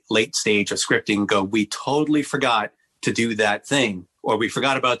very late stage of scripting and go, we totally forgot to do that thing, or we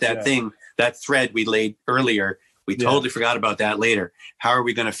forgot about that thing, that thread we laid earlier. We totally forgot about that later. How are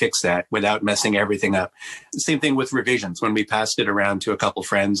we going to fix that without messing everything up? The same thing with revisions. When we passed it around to a couple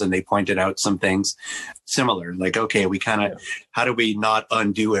friends and they pointed out some things similar, like, okay, we kind of, how do we not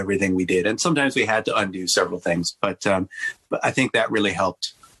undo everything we did? And sometimes we had to undo several things, but I think that really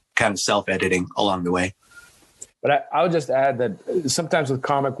helped, kind of self-editing along the way. But I would just add that sometimes with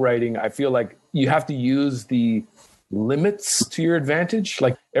comic writing, I feel like you have to use the limits to your advantage.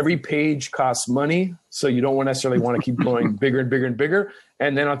 Like, every page costs money, so you don't necessarily want to keep going bigger and bigger and bigger.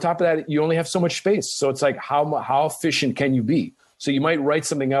 And then on top of that, you only have so much space. So it's like, how efficient can you be? So you might write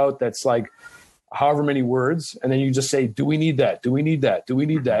something out that's like however many words, and then you just say, do we need that? Do we need that? Do we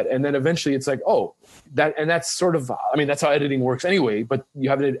need that? And then eventually it's like, oh, that, and that's sort of, I mean, that's how editing works anyway, but you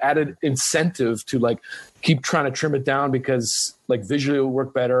have an added incentive to like keep trying to trim it down, because like visually it will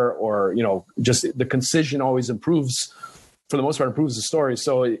work better, or, you know, just the concision always improves, for the most part, improves the story.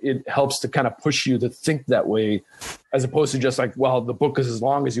 So it helps to kind of push you to think that way, as opposed to just like, well, the book is as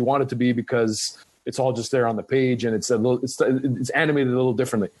long as you want it to be because it's all just there on the page, and it's animated a little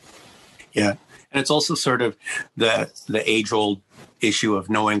differently. Yeah. And it's also sort of the age-old issue of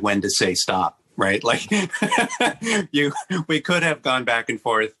knowing when to say stop, right? Like, we could have gone back and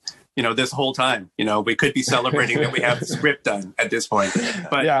forth, you know, this whole time. You know, we could be celebrating that we have the script done at this point,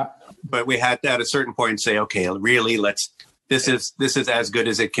 but we had to at a certain point say, okay, really, this is as good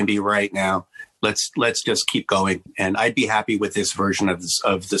as it can be right now. Let's just keep going, and I'd be happy with this version of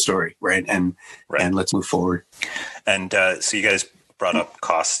the story, right? And let's move forward. And so you guys brought up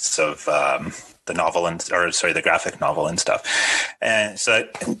costs of the graphic novel and stuff. And so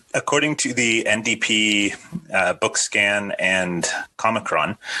according to the NDP BookScan and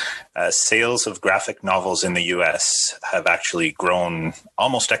Comicron, sales of graphic novels in the US have actually grown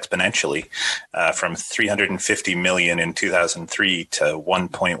almost exponentially from 350 million in 2003 to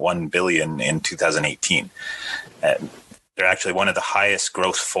 1.1 billion in 2018. They're actually one of the highest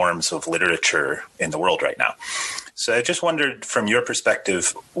growth forms of literature in the world right now. So I just wondered, from your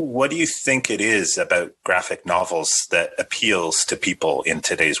perspective, what do you think it is about graphic novels that appeals to people in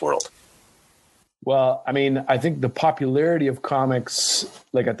today's world? Well, I mean, I think the popularity of comics,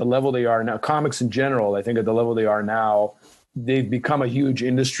 like at the level they are now, comics in general, I think at the level they are now, they've become a huge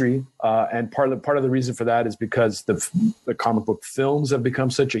industry. And part of the reason for that is because the comic book films have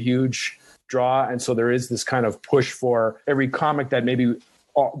become such a huge draw. And so there is this kind of push for every comic that maybe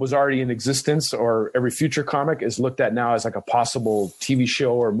was already in existence, or every future comic is looked at now as like a possible TV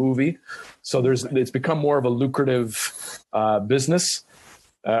show or movie. So it's become more of a lucrative business.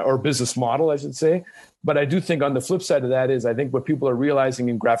 or business model, I should say. But I do think on the flip side of that is I think what people are realizing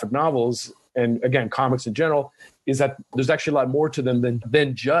in graphic novels, and again, comics in general, is that there's actually a lot more to them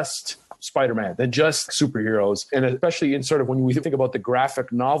than just Spider-Man, than just superheroes. And especially in sort of when we think about the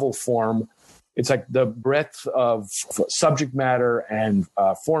graphic novel form, it's like the breadth of subject matter and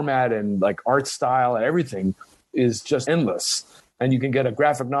format and like art style and everything is just endless. And you can get a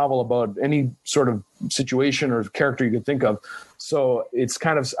graphic novel about any sort of situation or character you can think of. So it's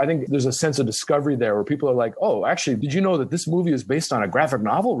kind of, I think there's a sense of discovery there where people are like, oh, actually, did you know that this movie is based on a graphic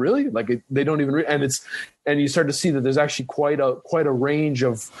novel? Really? Like they don't even and you start to see that there's actually quite a range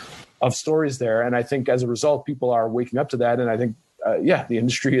of stories there. And I think as a result, people are waking up to that. And I think, the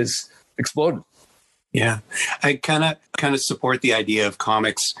industry is exploded. Yeah, I kind of support the idea of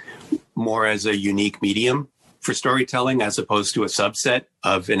comics more as a unique medium for storytelling as opposed to a subset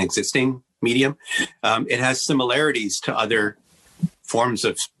of an existing medium. It has similarities to other forms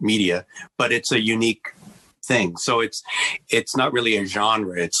of media, but it's a unique thing. So it's not really a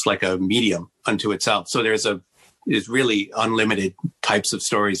genre. It's like a medium unto itself. So there's really unlimited types of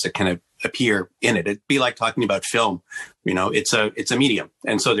stories that can appear in it. It'd be like talking about film. It's a medium.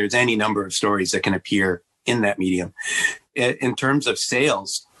 And so there's any number of stories that can appear in that medium. In terms of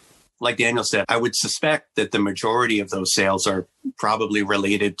sales, like Daniel said, I would suspect that the majority of those sales are probably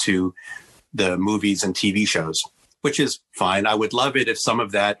related to the movies and TV shows, which is fine. I would love it if some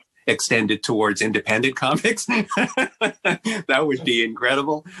of that extended towards independent comics. That would be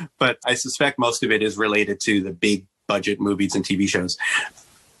incredible. But I suspect most of it is related to the big budget movies and TV shows.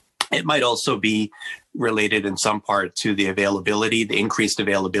 It might also be related in some part to the increased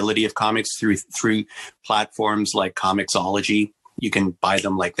availability of comics through platforms like Comixology. You can buy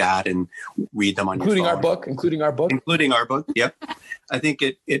them like that and read them on your phone. Including our book. Yep. I think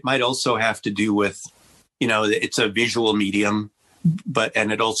it might also have to do with, it's a visual medium,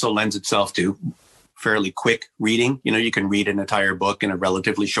 and it also lends itself to fairly quick reading. You can read an entire book in a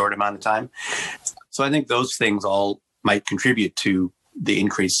relatively short amount of time. So I think those things all might contribute to the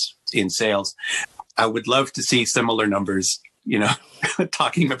increase in sales. I would love to see similar numbers,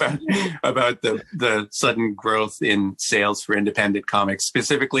 talking about the sudden growth in sales for independent comics,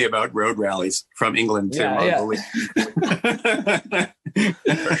 specifically about road rallies from England to Mongolia.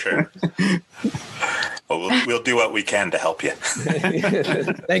 For sure. Well, we'll do what we can to help you.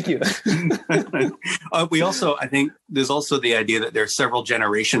 Thank you. We also, I think there's also the idea that there are several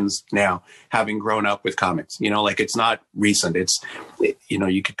generations now having grown up with comics, it's not recent. It's,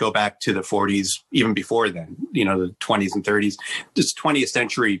 you could go back to the 40s, even before then, the 20s and 30s, just 20th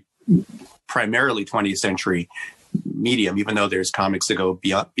century, primarily 20th century medium, even though there's comics that go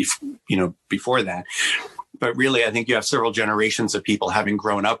beyond, before that. But really, I think you have several generations of people having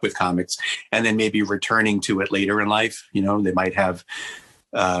grown up with comics and then maybe returning to it later in life. They might have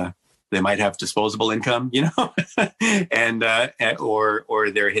disposable income, and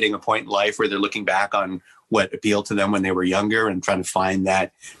or they're hitting a point in life where they're looking back on what appealed to them when they were younger and trying to find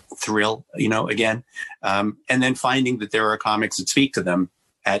that thrill, again, and then finding that there are comics that speak to them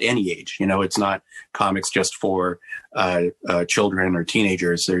at any age. It's not comics just for children or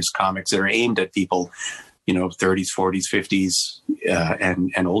teenagers. There's comics that are aimed at people, 30s, 40s, 50s,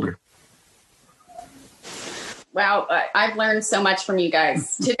 and older. Wow, I've learned so much from you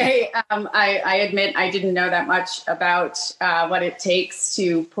guys today. I admit I didn't know that much about what it takes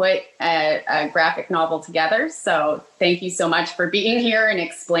to put a graphic novel together. So thank you so much for being here and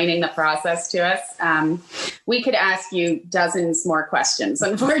explaining the process to us. We could ask you dozens more questions.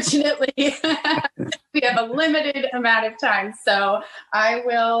 Unfortunately, we have a limited amount of time. So I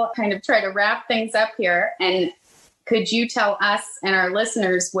will kind of try to wrap things up here. And could you tell us and our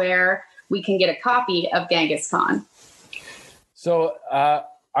listeners where we can get a copy of Genghis Khan? So I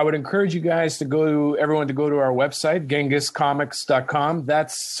would encourage you guys everyone to go to our website, GenghisComics.com.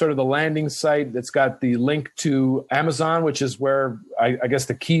 That's sort of the landing site that's got the link to Amazon, which is where I guess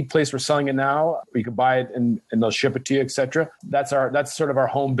the key place we're selling it now. You can buy it and they'll ship it to you, etc. That's sort of our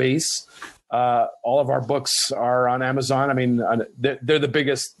home base. All of our books are on Amazon. I mean, they're the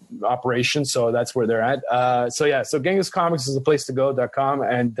biggest operation, so that's where they're at. So Genghis Comics is the place to go.com.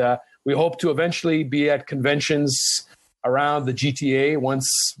 And we hope to eventually be at conventions around the GTA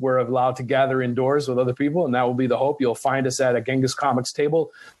once we're allowed to gather indoors with other people, and that will be the hope. You'll find us at a Genghis Comics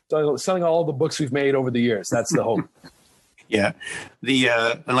table, selling all the books we've made over the years. That's the hope. Yeah.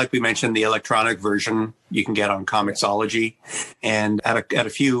 And like we mentioned, the electronic version you can get on Comixology and at a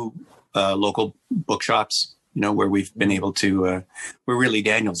few local bookshops, where we've been able to, where really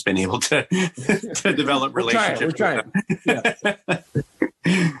Daniel's been able to develop relationships. We're trying. Yeah.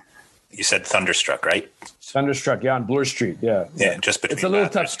 You said Thunderstruck, right? Thunderstruck, yeah, on Bloor Street, yeah. Yeah, just between it's a little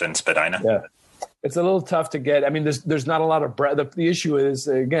Bathurst and Spadina. Yeah, it's a little tough to get. I mean, there's not a lot of the issue is,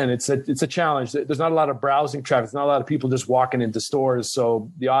 again, it's a challenge. There's not a lot of browsing traffic. There's not a lot of people just walking into stores. So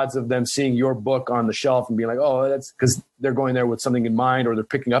the odds of them seeing your book on the shelf and being like, oh, that's because they're going there with something in mind, or they're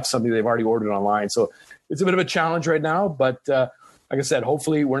picking up something they've already ordered online. So it's a bit of a challenge right now, but like I said,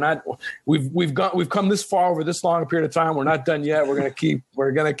 hopefully we've come this far over this long a period of time. We're not done yet. We're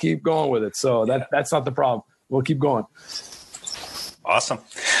gonna keep going with it. So that's not the problem. We'll keep going. Awesome.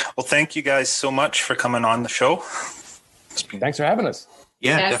 Well, thank you guys so much for coming on the show. Thanks for having us.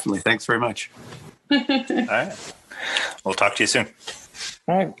 Yeah, definitely. Thanks very much. All right. We'll talk to you soon.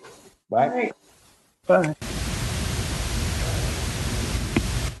 All right. Bye. All right. Bye.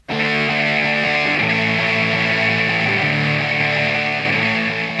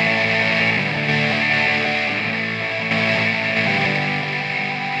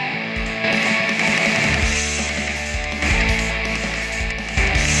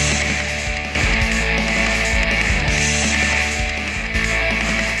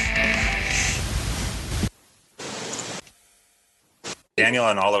 Daniel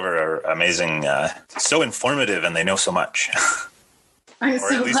and Oliver are amazing, so informative, and they know so much. Or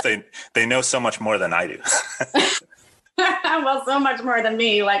at least they know so much more than I do. Well, so much more than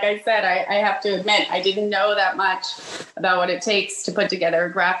me. Like I said, I have to admit, I didn't know that much about what it takes to put together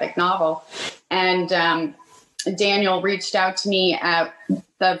a graphic novel. And Daniel reached out to me at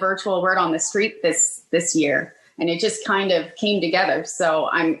the virtual Word on the Street this year, and it just kind of came together. So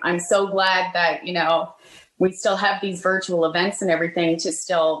I'm so glad that, we still have these virtual events and everything to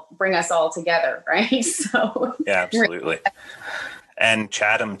still bring us all together, right? So yeah, absolutely. And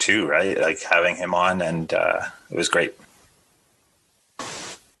Chatham too, right? Like having him on, and it was great.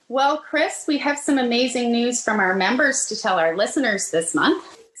 Well, Chris, we have some amazing news from our members to tell our listeners this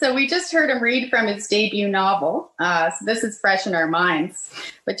month. So we just heard him read from his debut novel. So this is fresh in our minds.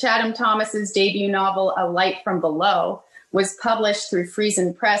 But Chatham Thomas's debut novel, A Light from Below, was published through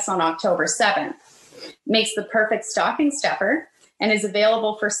Friesen Press on October 7th. Makes the perfect stocking stuffer and is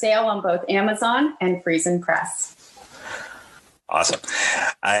available for sale on both Amazon and Friesen Press. Awesome.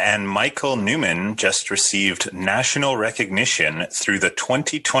 And Michael Newman just received national recognition through the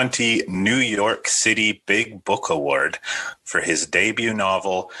 2020 New York City Big Book Award for his debut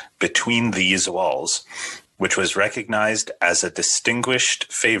novel, Between These Walls, which was recognized as a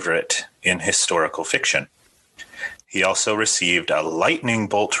distinguished favorite in historical fiction. He also received a lightning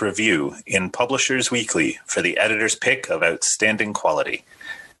bolt review in Publishers Weekly for the editor's pick of outstanding quality.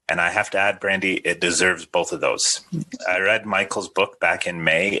 And I have to add, Brandy, it deserves both of those. I read Michael's book back in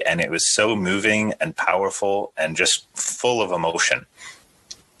May, and it was so moving and powerful and just full of emotion.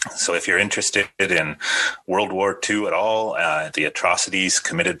 So if you're interested in World War II at all, the atrocities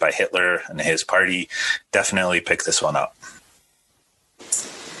committed by Hitler and his party, definitely pick this one up.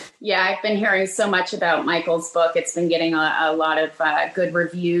 Yeah, I've been hearing so much about Michael's book. It's been getting a lot of good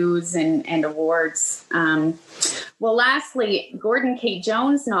reviews and awards. Well, lastly, Gordon K.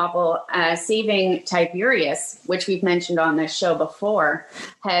 Jones' novel, Saving Tiberius, which we've mentioned on this show before,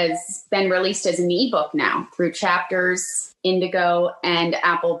 has been released as an ebook now through Chapters, Indigo, and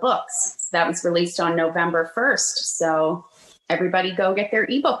Apple Books. So that was released on November 1st. So everybody go get their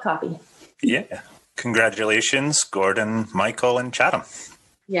ebook copy. Yeah. Congratulations, Gordon, Michael, and Chatham.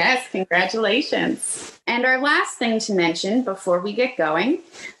 Yes, congratulations. And our last thing to mention before we get going,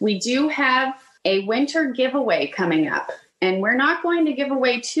 we do have a winter giveaway coming up. And we're not going to give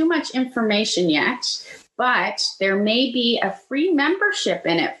away too much information yet, but there may be a free membership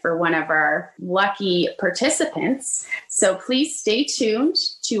in it for one of our lucky participants. So please stay tuned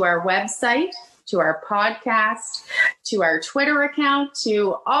to our website, to our podcast, to our Twitter account,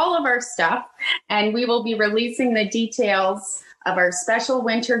 to all of our stuff. And we will be releasing the details of our special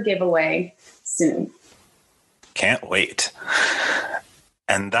winter giveaway soon. Can't wait.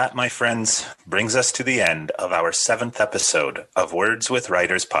 And that, my friends, brings us to the end of our 7th episode of Words with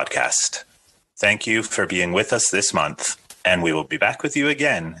Writers podcast. Thank you for being with us this month, and we will be back with you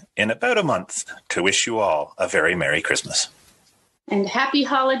again in about a month to wish you all a very Merry Christmas. And happy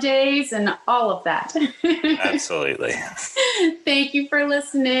holidays and all of that. Absolutely. Thank you for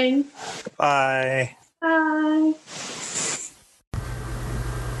listening. Bye. Bye.